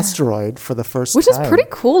see the asteroid for the first time. Which is pretty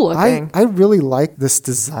cool looking. I really like this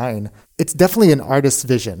design. It's definitely an artist's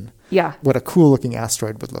vision. Yeah. What a cool looking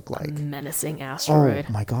asteroid would look like. A menacing asteroid.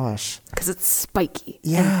 Oh my gosh. Because it's spiky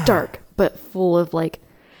and dark, but full of like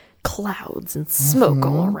clouds and smoke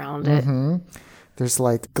all around it. There's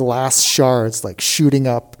like glass shards like shooting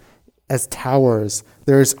up as towers.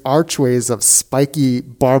 There's archways of spiky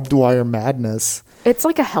barbed wire madness. It's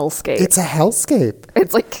like a hellscape. It's a hellscape.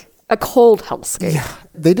 It's like a cold hellscape. Yeah.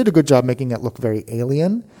 They did a good job making it look very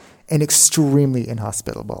alien and extremely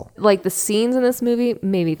inhospitable. Like the scenes in this movie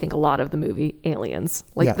made me think a lot of the movie Aliens.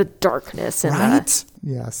 Like the darkness and right?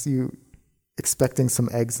 Yes, you expecting some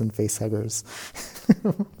eggs and facehuggers.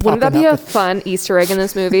 Wouldn't that be a fun Easter egg in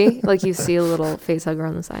this movie? Like you see a little facehugger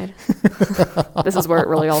on the side. This is where it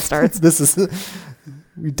really all starts.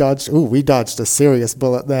 We dodged a serious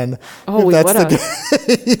bullet then. Oh, we would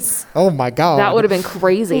have. Oh my God. That would have been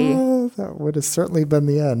crazy. That would have certainly been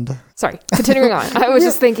the end. Sorry, continuing on. I was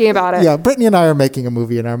just thinking about it. Yeah, Brittany and I are making a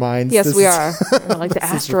movie in our minds. Yes, we are. Like the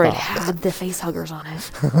asteroid had the face huggers on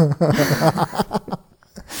it.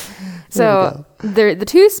 So the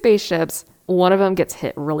two spaceships, one of them gets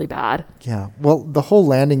hit really bad. Yeah. Well, the whole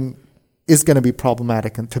landing is going to be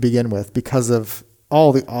problematic to begin with because of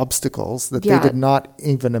all the obstacles that they did not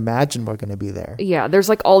even imagine were going to be there. Yeah, there's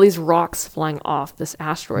like all these rocks flying off this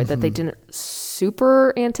asteroid that they didn't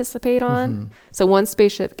super anticipate on. So one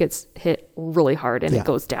spaceship gets hit really hard and it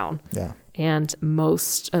goes down. Yeah. And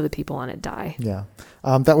most of the people on it die. Yeah.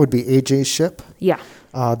 That would be AJ's ship. Yeah.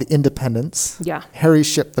 The Independence. Yeah. Harry's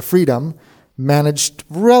ship, the Freedom, managed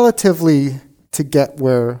relatively to get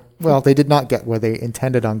where... Well, they did not get where they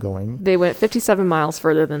intended on going. They went 57 miles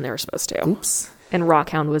further than they were supposed to. Oops. And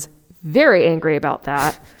Rockhound was very angry about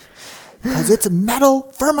that. Because it's metal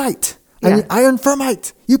thermite. Yeah. I mean, iron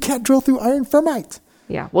thermite. You can't drill through iron thermite.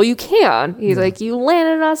 Yeah. Well, you can. He's like, you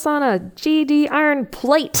landed us on a GD iron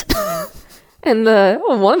plate. And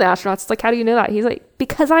one of the astronauts is like, how do you know that? He's like,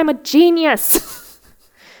 because I'm a genius.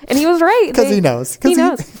 And he was right. Because he knows. He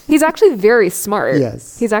knows. He's actually very smart.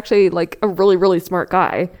 Yes. He's actually like a really, really smart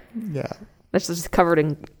guy. Yeah. That's just covered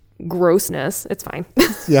in grossness. It's fine.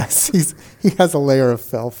 Yes. He has a layer of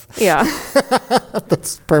filth. Yeah.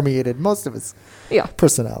 That's permeated most of his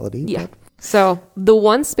personality. Yeah. So the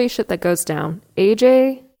one spaceship that goes down,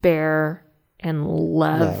 AJ, Bear, and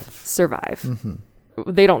Lev survive.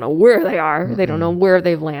 They don't know where they are. They don't know where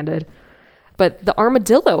they've landed. But the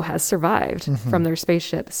Armadillo has survived from their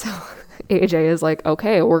spaceship. So AJ is like,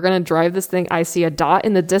 okay, we're going to drive this thing. I see a dot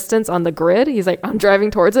in the distance on the grid. He's like, I'm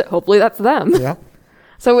driving towards it. Hopefully that's them. Yeah.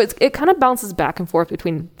 So it kind of bounces back and forth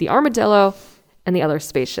between the Armadillo and the other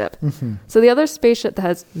spaceship. So the other spaceship that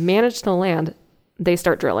has managed to land, they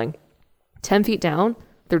start drilling. 10 feet down,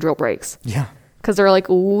 their drill breaks. Yeah. Because they're like,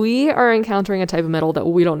 we are encountering a type of metal that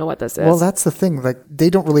we don't know what this is. Well, that's the thing. Like, they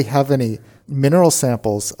don't really have any mineral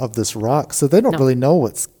samples of this rock, so they don't really know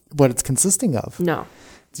what it's consisting of. No.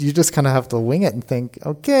 You just kind of have to wing it and think,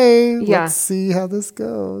 okay, let's see how this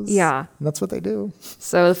goes. Yeah. And that's what they do.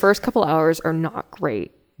 So the first couple hours are not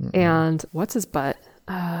great. And what's his butt?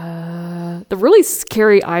 The really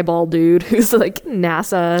scary eyeball dude who's like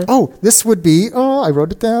NASA. Oh, this would be, I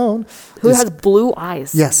wrote it down. Who has blue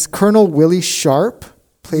eyes. Yes, Colonel Willie Sharp,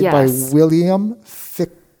 played by William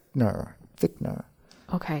Fichtner.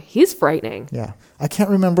 Okay, he's frightening. Yeah. I can't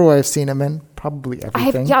remember what I've seen him in. Probably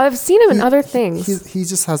everything. I've seen him in other things. He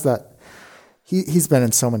just has that. He's been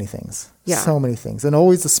in so many things. Yeah. So many things. And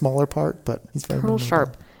always the smaller part, but he's very Colonel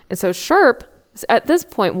Sharp. And so Sharp, at this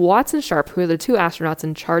point, Watson and Sharp, who are the two astronauts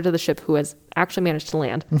in charge of the ship who has actually managed to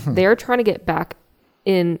land, they're trying to get back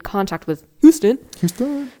in contact with Houston.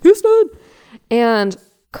 And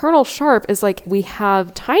Colonel Sharp is like, we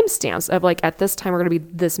have timestamps of like, at this time, we're going to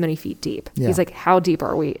be this many feet deep. Yeah. He's like, how deep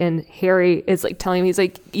are we? And Harry is like telling him, he's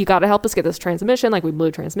like, you got to help us get this transmission. Like, we blew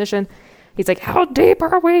transmission. He's like, how deep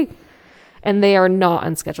are we? And they are not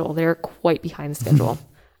on schedule. They're quite behind schedule.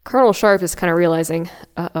 Colonel Sharp is kind of realizing,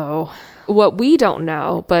 what we don't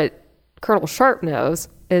know, but Colonel Sharp knows,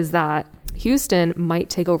 is that Houston might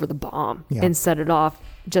take over the bomb and set it off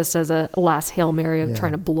just as a last Hail Mary of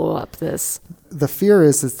trying to blow up this. The fear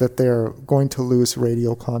is that they're going to lose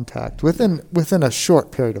radio contact within a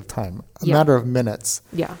short period of time, a matter of minutes.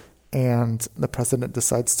 Yeah. And the president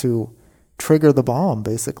decides to trigger the bomb,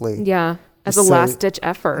 basically. Yeah. As a last-ditch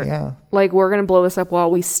effort. Yeah. Like, we're going to blow this up while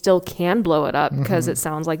we still can blow it up because it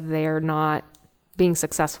sounds like they're not being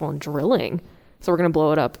successful in drilling. So we're going to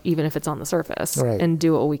blow it up even if it's on the surface and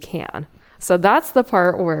do what we can. So that's the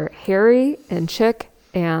part where Harry and Chick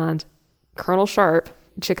and Colonel Sharp,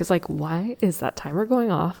 Chick is like, why is that timer going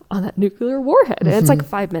off on that nuclear warhead? And it's like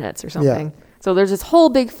 5 minutes or something. Yeah. So there's this whole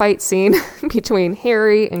big fight scene between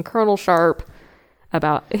Harry and Colonel Sharp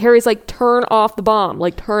about Harry's like, turn off the bomb,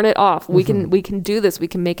 like turn it off. We can do this. We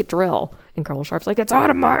can make it drill. And Colonel Sharp's like, it's out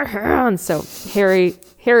of my hands. So Harry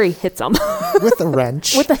hits him with a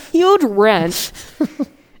wrench, with a huge wrench.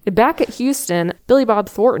 Back at Houston, Billy Bob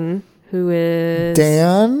Thornton, who is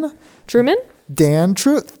Dan Truman.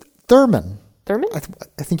 Thurman. Thurman?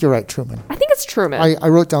 I think you're right, Truman. I think it's Truman. I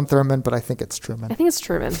wrote down Thurman, but I think it's Truman. I think it's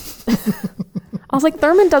Truman. I was like,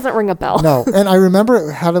 Thurman doesn't ring a bell. No, and I remember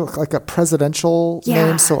it had like a presidential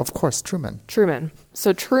name, so of course, Truman.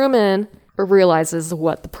 So Truman realizes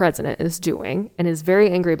what the president is doing and is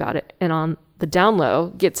very angry about it. And on the down low,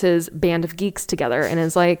 gets his band of geeks together and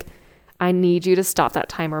is like, I need you to stop that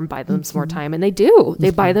timer and buy them some more time. And they do. They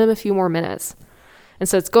buy them a few more minutes. And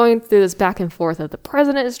so it's going through this back and forth of the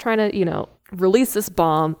president is trying to, release this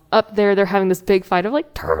bomb. Up there, they're having this big fight of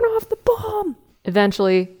like, turn off the bomb.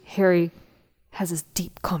 Eventually, Harry has this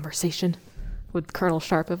deep conversation with Colonel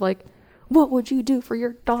Sharp of like, what would you do for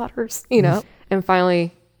your daughters? And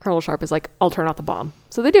finally, Colonel Sharp is like, I'll turn off the bomb.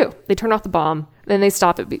 So they do. They turn off the bomb. Then they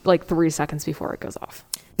stop it like 3 seconds before it goes off.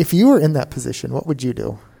 If you were in that position, what would you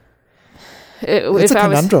do? It's a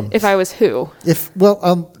conundrum. If I was who?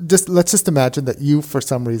 Let's just imagine that you, for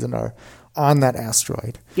some reason, are on that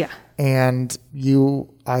asteroid. Yeah. And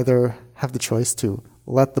you either have the choice to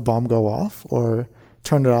let the bomb go off or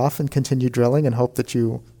turn it off and continue drilling and hope that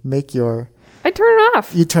you make your... I'd turn it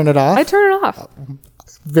off. You turn it off? I'd turn it off.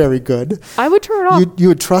 Very good. I would turn it off. You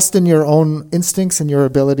would trust in your own instincts and your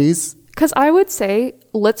abilities? Because I would say,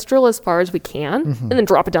 let's drill as far as we can and then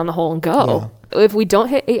drop it down the hole and go. Yeah. If we don't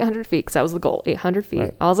hit 800 feet, because that was the goal, 800 feet,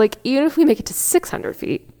 right. I was like, even if we make it to 600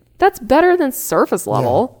 feet, that's better than surface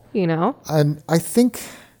level, And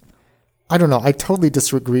I don't know, I totally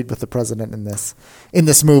disagreed with the president in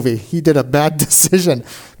this movie. He did a bad decision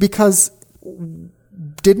because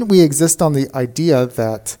didn't we exist on the idea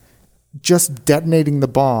that just detonating the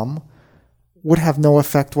bomb would have no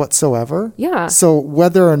effect whatsoever? Yeah. So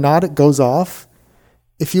whether or not it goes off,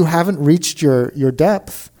 if you haven't reached your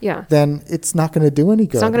depth, then it's not going to do any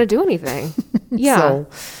good. It's not going to do anything. Yeah. So,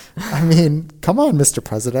 I mean, come on, Mr.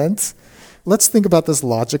 President. Let's think about this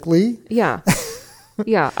logically. Yeah.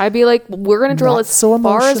 Yeah. I'd be like, we're going to drill as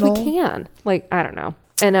far as we can. Like, I don't know.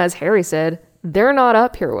 And as Harry said, they're not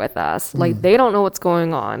up here with us. Like, they don't know what's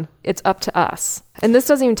going on. It's up to us. And this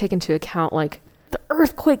doesn't even take into account, like, the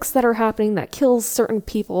earthquakes that are happening that kills certain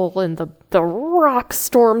people and the rock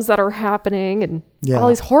storms that are happening and all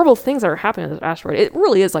these horrible things that are happening with this asteroid. It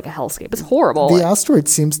really is like a hellscape. It's horrible. The asteroid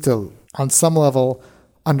seems to, on some level,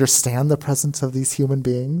 understand the presence of these human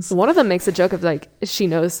beings. One of them makes a joke of like, she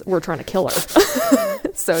knows we're trying to kill her.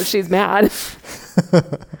 So she's mad.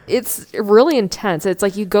 It's really intense. It's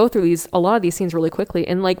like you go through a lot of these scenes really quickly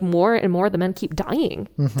and like more and more of the men keep dying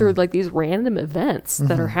through like these random events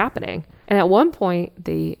that are happening. And at one point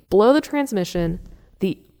they blow the transmission.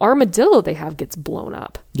 The armadillo they have gets blown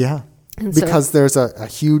up. Yeah. And because there's a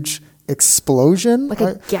huge explosion. Like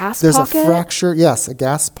a gas there's pocket? There's a fracture. Yes, a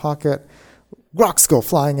gas pocket. Rocks go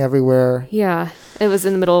flying everywhere. Yeah. It was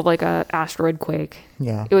in the middle of like a asteroid quake.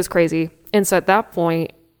 Yeah. It was crazy. And so at that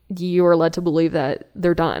point, you are led to believe that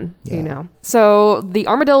they're done, So the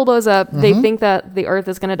armadillo blows up. They think that the Earth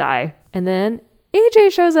is going to die. And then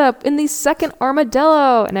AJ shows up in the second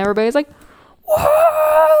armadillo. And everybody's like,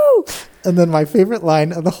 whoa! And then my favorite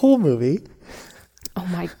line of the whole movie. Oh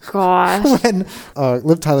my gosh. When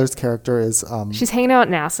Liv Tyler's character is... she's hanging out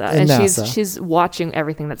at NASA. And NASA. She's watching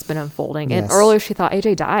everything that's been unfolding. Yes. And earlier she thought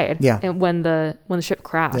AJ died. Yeah. And when the ship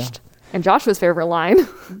crashed. Yeah. And Joshua's favorite line.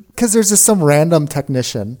 Because there's just some random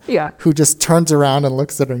technician who just turns around and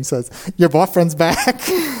looks at her and says, your boyfriend's back.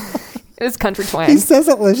 It's country twang. He says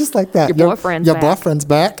it just like that. Your boyfriend's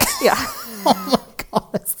back. Yeah. Oh my God,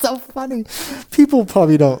 it's so funny. People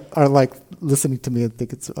probably are like listening to me and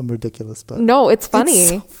think it's ridiculous. But no, it's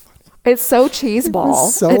funny. It's so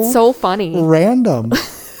cheeseball. It's so funny. Random.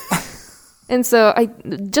 And so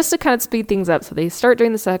just to kind of speed things up, so they start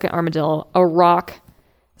doing the second armadillo, a rock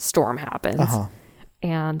storm happens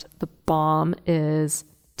and the bomb is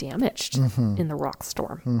damaged in the rock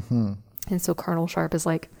storm. And so Colonel Sharp is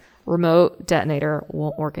like, remote detonator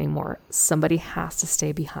won't work anymore. Somebody has to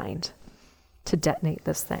stay behind to detonate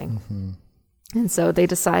this thing. And so they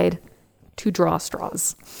decide to draw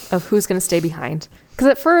straws of who's going to stay behind. Because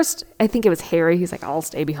at first, I think it was Harry. He's like, I'll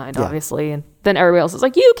stay behind, obviously. And then everybody else is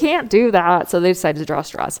like, you can't do that. So they decided to draw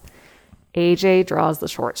straws. AJ draws the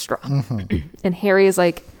short straw. And Harry is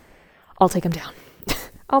like, I'll take him down.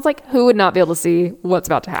 I was like, who would not be able to see what's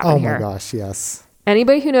about to happen here? Oh my gosh, yes.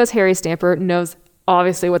 Anybody who knows Harry Stamper knows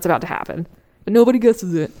obviously what's about to happen. But nobody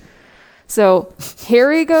guesses it. So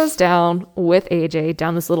Harry goes down with AJ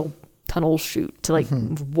down this little tunnel chute to like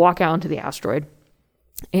walk out into the asteroid.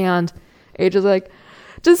 And AJ's like,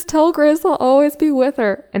 just tell Grace I'll always be with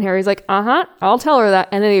her. And Harry's like, I'll tell her that.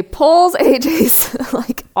 And then he pulls AJ's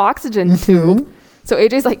like oxygen tube. So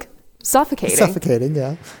AJ's like suffocating.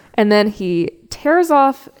 Yeah. And then he tears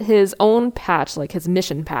off his own patch, like his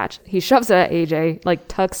mission patch. He shoves it at AJ, like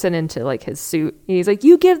tucks it into like his suit. And he's like,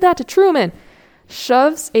 you give that to Truman.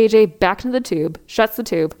 Shoves AJ back into the tube, shuts the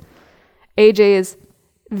tube. AJ is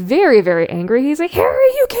very, very angry. He's like, Harry,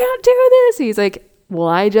 you can't do this. He's like, well,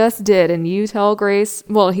 I just did. And you tell Grace,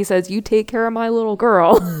 well, he says, you take care of my little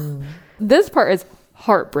girl. This part is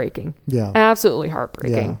heartbreaking. Yeah. Absolutely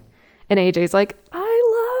heartbreaking. Yeah. And AJ's like,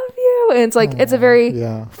 I love you. And it's like, it's a very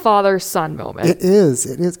father-son moment. It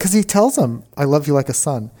is. Because he tells him, I love you like a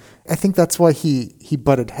son. I think that's why he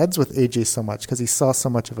butted heads with AJ so much, because he saw so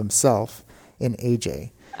much of himself in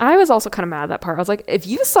AJ. I was also kind of mad at that part. I was like, if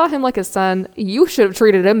you saw him like a son, you should have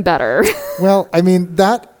treated him better. Well, I mean,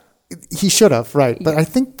 he should have, right? But I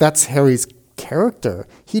think that's Harry's character.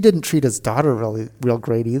 He didn't treat his daughter real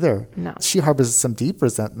great either. No. She harbors some deep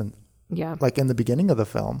resentment. Yeah. Like in the beginning of the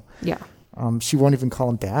film. Yeah. She won't even call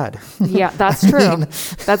him dad. Yeah, that's true.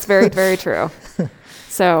 That's very, very true.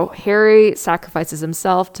 So Harry sacrifices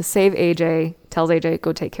himself to save AJ, tells AJ,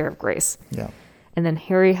 go take care of Grace. Yeah. And then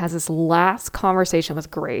Harry has this last conversation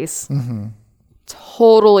with Grace. Mm-hmm.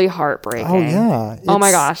 Totally heartbreaking. Oh, yeah. Oh,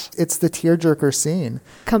 my gosh. It's the tearjerker scene.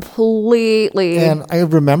 Completely. And I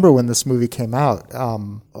remember when this movie came out,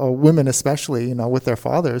 women especially, with their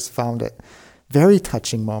fathers, found it very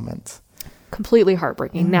touching moment. Completely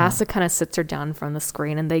heartbreaking. NASA kind of sits her down from the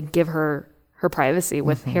screen and they give her privacy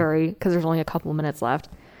with Harry because there's only a couple of minutes left.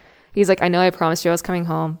 He's like, I know I promised you I was coming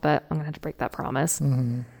home, but I'm going to have to break that promise.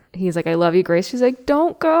 Mm-hmm. He's like, I love you, Grace. She's like,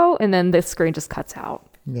 don't go. And then the screen just cuts out.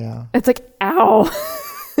 Yeah. It's like, ow.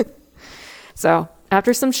 So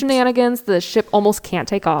after some shenanigans, the ship almost can't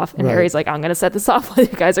take off. And Harry's like, I'm going to set this off whether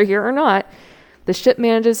you guys are here or not. The ship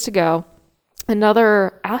manages to go.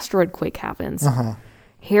 Another asteroid quake happens. Uh-huh.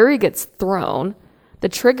 Harry gets thrown. The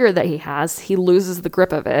trigger that he has, he loses the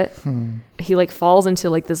grip of it. He falls into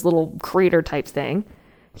this little crater type thing.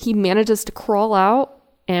 He manages to crawl out,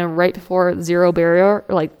 and right before zero barrier,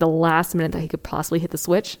 the last minute that he could possibly hit the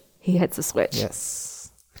switch, he hits the switch.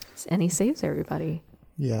 Yes. And he saves everybody.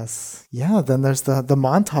 Yes. Yeah, then there's the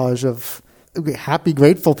montage of happy,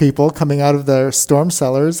 grateful people coming out of their storm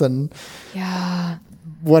cellars and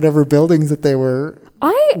whatever buildings that they were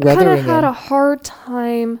I kind of had a hard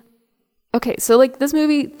time. Okay, so this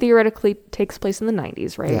movie theoretically takes place in the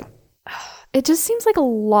 90s, right? Yeah. It just seems like a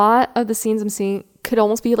lot of the scenes I'm seeing could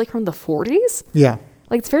almost be from the 40s. Yeah.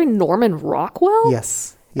 It's very Norman Rockwell.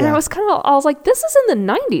 Yes. Yeah. And I was like, this is in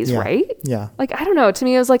the 90s, right? Yeah. I don't know. To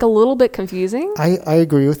me, it was a little bit confusing. I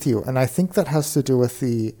agree with you. And I think that has to do with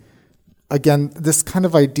this kind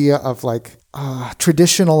of idea of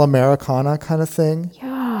traditional Americana kind of thing.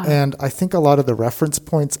 Yeah. And I think a lot of the reference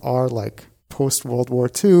points are post-World War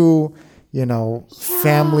II,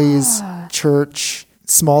 families, church,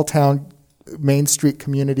 small town, Main Street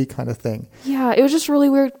community kind of thing. Yeah, it was just really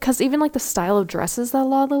weird because even the style of dresses that a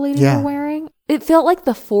lot of the ladies were wearing, it felt like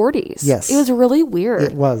the 40s. Yes. It was really weird.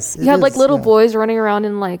 It was. You had little boys running around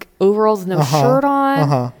in overalls with no shirt on.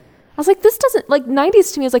 I was like, this doesn't,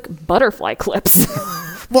 90s to me is butterfly clips.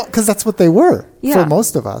 Well, because that's what they were for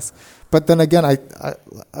most of us. But then again,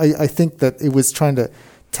 I think that it was trying to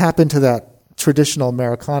tap into that traditional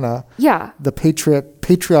Americana. Yeah. The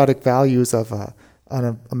patriotic values of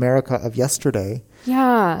an America of yesterday.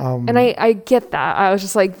 Yeah. And I get that. I was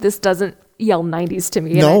just like, this doesn't yell 90s to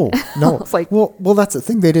me. No. It's like, well, that's the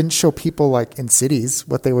thing. They didn't show people in cities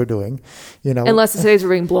what they were doing, unless the cities were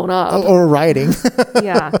being blown up or rioting.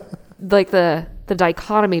 Yeah. The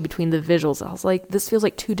dichotomy between the visuals, I was like, this feels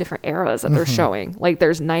like two different eras that they're showing.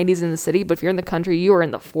 There's 90s in the city, but if you're in the country, you are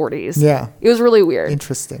in the 40s. Yeah. It was really weird.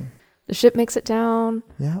 Interesting. The ship makes it down.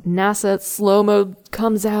 Yeah. NASA slow-mo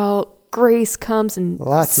comes out. Grace comes and...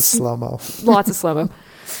 Lots of slow-mo. Lots of slow-mo.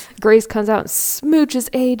 Grace comes out and smooches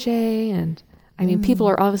AJ. And, people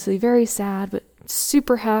are obviously very sad, but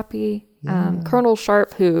super happy. Yeah. Colonel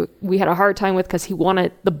Sharp, who we had a hard time with because he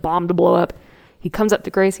wanted the bomb to blow up, he comes up to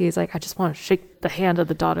Grace. He's like, I just want to shake the hand of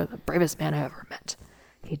the daughter of the bravest man I ever met.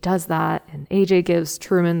 He does that. And AJ gives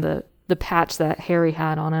Truman the patch that Harry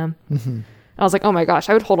had on him. Mm-hmm. I was like, oh my gosh,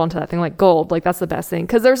 I would hold on to that thing like gold. That's the best thing.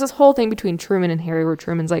 Because there's this whole thing between Truman and Harry where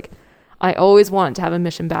Truman's like, I always wanted to have a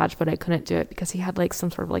mission badge, but I couldn't do it because he had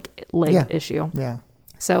some sort of leg issue. Yeah.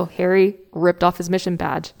 So Harry ripped off his mission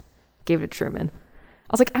badge, gave it to Truman.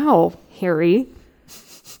 I was like, ow, Harry.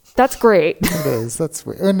 That's great. It is. That's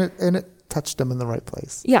weird. And it touched him in the right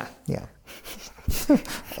place. Yeah. Yeah.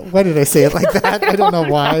 Why did I say it like that? I don't know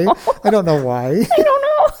why. I don't know why. I don't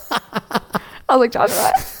know. I was like,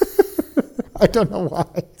 Joshua. I don't know why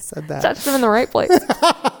I said that. Touched him in the right place.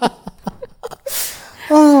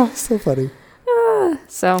 Oh, so funny.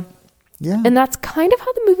 So, yeah. And that's kind of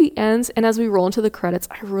how the movie ends. And as we roll into the credits,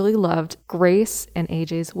 I really loved Grace and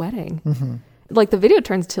AJ's wedding. Mm-hmm. The video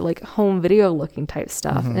turns to home video looking type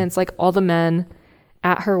stuff. Mm-hmm. And it's all the men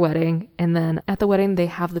at her wedding. And then at the wedding, they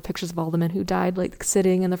have the pictures of all the men who died,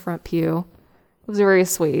 sitting in the front pew. It was very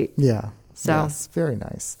sweet. Yeah. So. Yes, very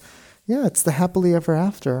nice. Yeah, it's the happily ever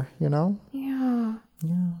after, Yeah.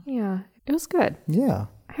 Yeah. It was good. Yeah.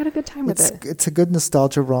 I had a good time with it. It's a good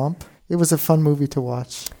nostalgia romp. It was a fun movie to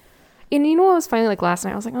watch. And you know what was funny? Like last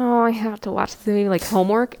night, I was like, oh, I have to watch the movie, like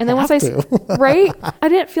homework. And then once right, I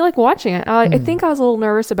didn't feel like watching it. I think I was a little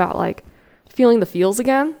nervous about like feeling the feels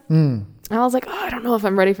again. And I was like, oh, I don't know if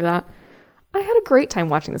I'm ready for that. I had a great time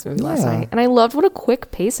watching this movie last night. And I loved what a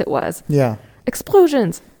quick pace it was. Yeah.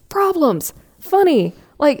 Explosions, problems, funny.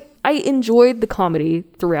 Like, I enjoyed the comedy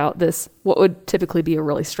throughout this, what would typically be a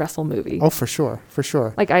really stressful movie. Oh, for sure. For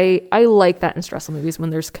sure. Like, I like that in stressful movies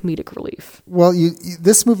when there's comedic relief. Well,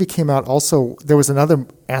 this movie came out also, there was another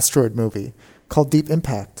asteroid movie called Deep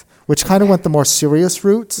Impact, which kind of went the more serious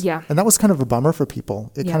route. Yeah. And that was kind of a bummer for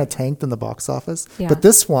people. It kind of tanked in the box office. Yeah. But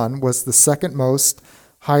this one was the second most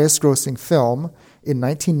highest grossing film in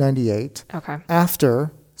 1998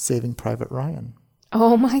 after Saving Private Ryan.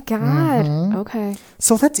 Oh my God. Okay.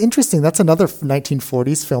 So that's interesting. That's another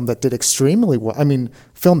 1940s film that did extremely well. I mean,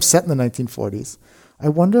 film set in the 1940s. I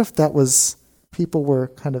wonder if that was, people were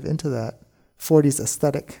kind of into that 40s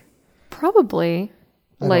aesthetic. Probably.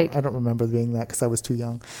 I don't remember being that because I was too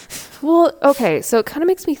young. Well, okay. So it kind of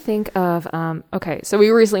makes me think of, so we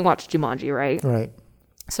recently watched Jumanji, right? Right.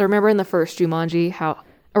 So remember in the first Jumanji, how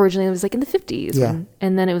originally it was like in the 50s Yeah.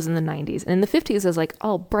 and then it was in the 90s. And in the 50s it was like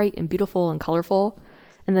all bright and beautiful and colorful.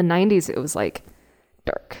 In the 90s it was like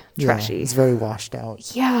dark, trashy. Yeah, it's very washed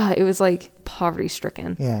out. Yeah, it was like poverty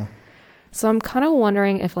stricken. Yeah. So I'm kind of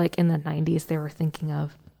wondering if like in the 90s they were thinking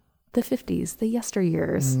of the 50s, the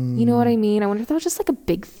yesteryears. You know what I mean? I wonder if that was just like a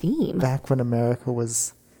big theme. Back when America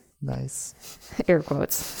was nice. Air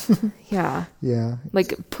quotes. Yeah. Yeah.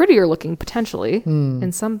 Like prettier looking potentially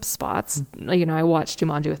in some spots. You know, I watched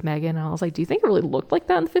Jumanji with Megan and I was like, do you think it really looked like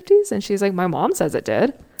that in the 50s? And she's like, my mom says it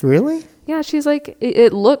did. Really? Yeah, she's like,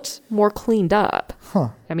 it looked more cleaned up. Huh.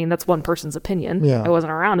 I mean, that's one person's opinion. Yeah. I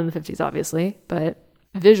wasn't around in the 50s, obviously, but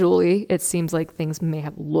visually, it seems like things may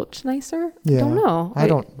have looked nicer. Yeah. I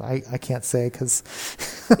don't know. I can't say because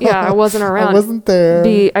yeah, I wasn't around. I wasn't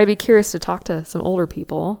there. I'd be curious to talk to some older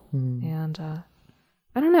people. And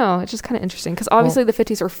I don't know. It's just kind of interesting because obviously the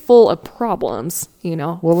 50s are full of problems, you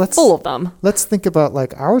know, full of them. Let's think about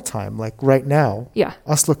like our time, like right now. Yeah.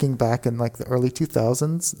 Us looking back in like the early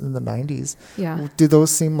 2000s and the 90s. Yeah. Do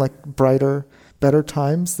those seem like brighter, better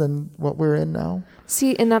times than what we're in now?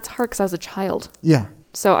 See, and that's hard because I was a child. Yeah.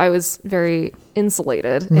 So I was very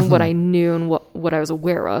insulated in what I knew and what I was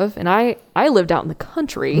aware of. And I lived out in the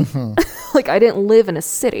country. Like I didn't live in a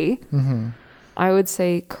city. I would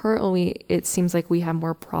say currently it seems like we have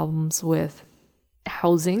more problems with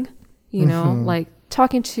housing, you know, like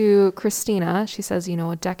talking to Christina, she says, you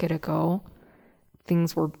know, a decade ago,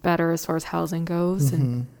 things were better as far as housing goes.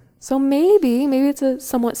 And so maybe it's a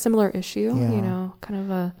somewhat similar issue, you know, kind of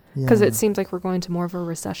a, because it seems like we're going to more of a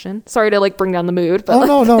recession. Sorry to like bring down the mood. But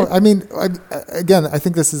no. I mean, again, I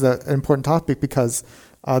think this is an important topic because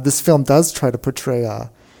this film does try to portray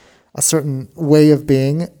a certain way of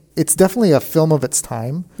being. It's definitely a film of its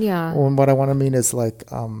time. Yeah. And what I want to mean is like,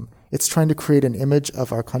 it's trying to create an image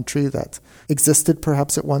of our country that existed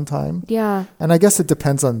perhaps at one time. Yeah. And I guess it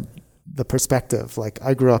depends on the perspective. Like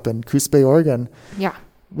I grew up in Coos Bay, Oregon. Yeah.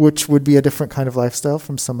 Which would be a different kind of lifestyle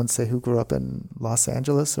from someone, say, who grew up in Los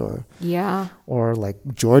Angeles or like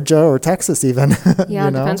Georgia or Texas even. Yeah,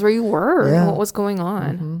 it depends where you were and what was going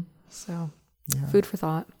on. So, food for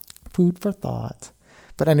thought. Food for thought.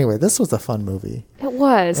 But anyway, this was a fun movie. It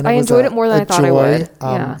was. I enjoyed it more than I thought I would.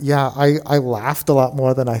 I laughed a lot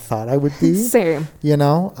more than I thought I would be. Same. You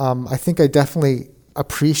know, I think I definitely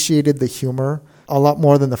appreciated the humor a lot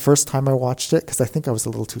more than the first time I watched it because I think I was a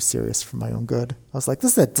little too serious for my own good. I was like,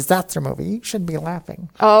 this is a disaster movie. You shouldn't be laughing.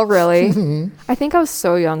 Oh, really? I think I was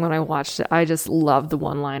so young when I watched it. I just loved the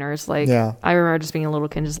one-liners. Like, I remember just being a little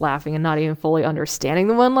kid just laughing and not even fully understanding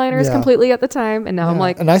the one-liners completely at the time. And now I'm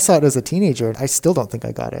like... And I saw it as a teenager and I still don't think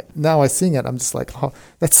I got it. Now I seeing it, I'm just like, oh,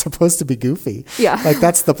 that's supposed to be goofy. Yeah. Like,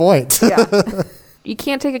 that's the point. Yeah. You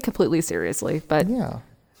can't take it completely seriously, but... Yeah.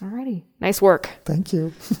 Alrighty. Nice work. Thank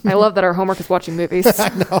you. I love that our homework is watching movies. I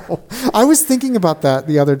know. I was thinking about that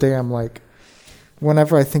the other day. I'm like,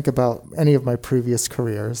 whenever I think about any of my previous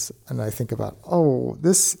careers and I think about, oh,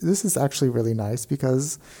 this is actually really nice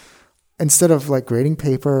because instead of like grading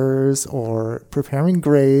papers or preparing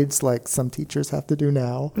grades like some teachers have to do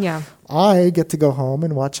now, I get to go home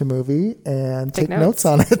and watch a movie and take notes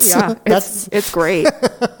on it. Yeah, it's great.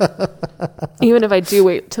 Even if I do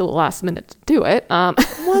wait till the last minute to do it.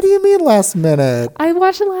 What do you mean last minute? I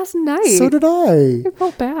watched it last night. So did I. I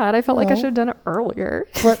felt bad. I felt like I should have done it earlier.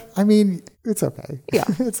 But I mean, it's okay. Yeah,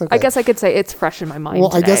 it's okay. I guess I could say it's fresh in my mind.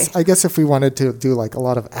 Well, today. I guess if we wanted to do like a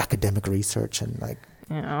lot of academic research and like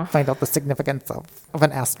find out the significance of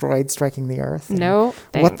an asteroid striking the Earth. No,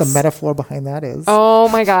 thanks. What the metaphor behind that is. Oh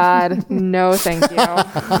my God. No, thank you.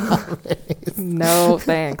 No,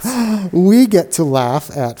 thanks. We get to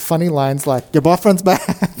laugh at funny lines like, your boyfriend's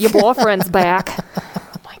back. Your boyfriend's back.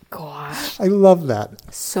 Oh my gosh. I love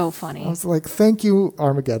that. So funny. I was like, thank you,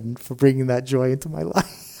 Armageddon, for bringing that joy into my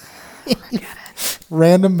life. Armageddon.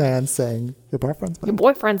 Random man saying, your boyfriend's back. Your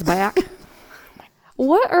boyfriend's back.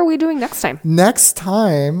 What are we doing next time? Next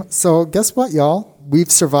time, so guess what, y'all? We've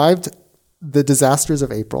survived the disasters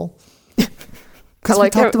of April. Because we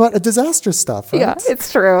talked about a disaster stuff, right? Yeah,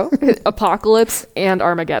 it's true. Apocalypse and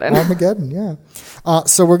Armageddon. Armageddon, yeah.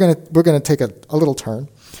 So we're gonna take a little turn,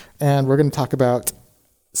 and we're gonna talk about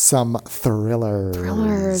some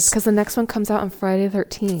thrillers. Because the next one comes out on Friday the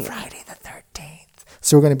 13th. Friday the 13th.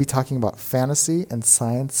 So we're going to be talking about fantasy and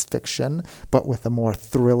science fiction, but with a more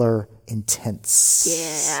thriller,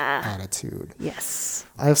 intense attitude. Yes.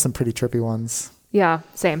 I have some pretty trippy ones. Yeah,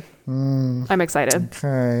 same. I'm excited.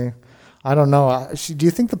 Okay. I don't know. Do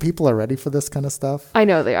you think the people are ready for this kind of stuff? I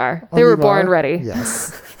know they are. They were born ready.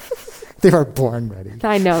 Yes. They are born ready.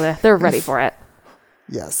 I know that. They're ready for it.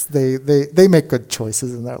 Yes. They make good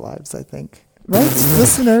choices in their lives, I think. Right,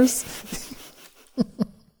 listeners?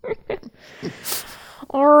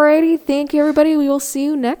 Alrighty. Thank you, everybody. We will see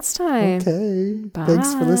you next time. Okay. Bye.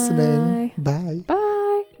 Thanks for listening. Bye.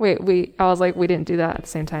 Bye. Wait, I was like, we didn't do that at the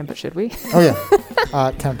same time, but should we? Oh,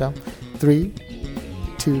 yeah. Countdown. 3,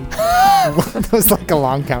 2. That was like a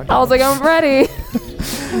long countdown. I was like, I'm ready.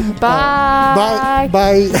 Bye.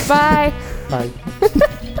 Bye. Bye. Bye.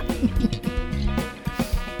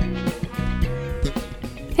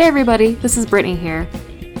 Hey, everybody. This is Brittany here.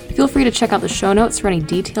 Feel free to check out the show notes for any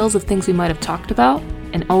details of things we might have talked about,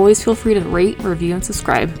 and always feel free to rate, review, and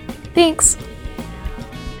subscribe. Thanks!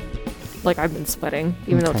 Like, I've been sweating,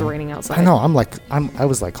 even though it's raining outside. I know, I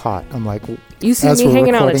was like hot. I'm like, you see me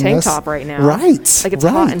hanging out in a tank top right now. Right. Like, it's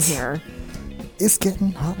hot in here. It's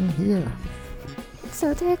getting hot in here.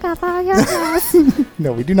 So take off all your clothes.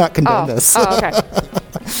 No, we do not condone this. Oh, okay.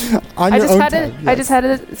 I just had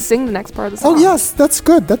to sing the next part of the song. Oh, yes, that's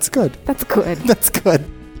good. That's good. That's good. That's good.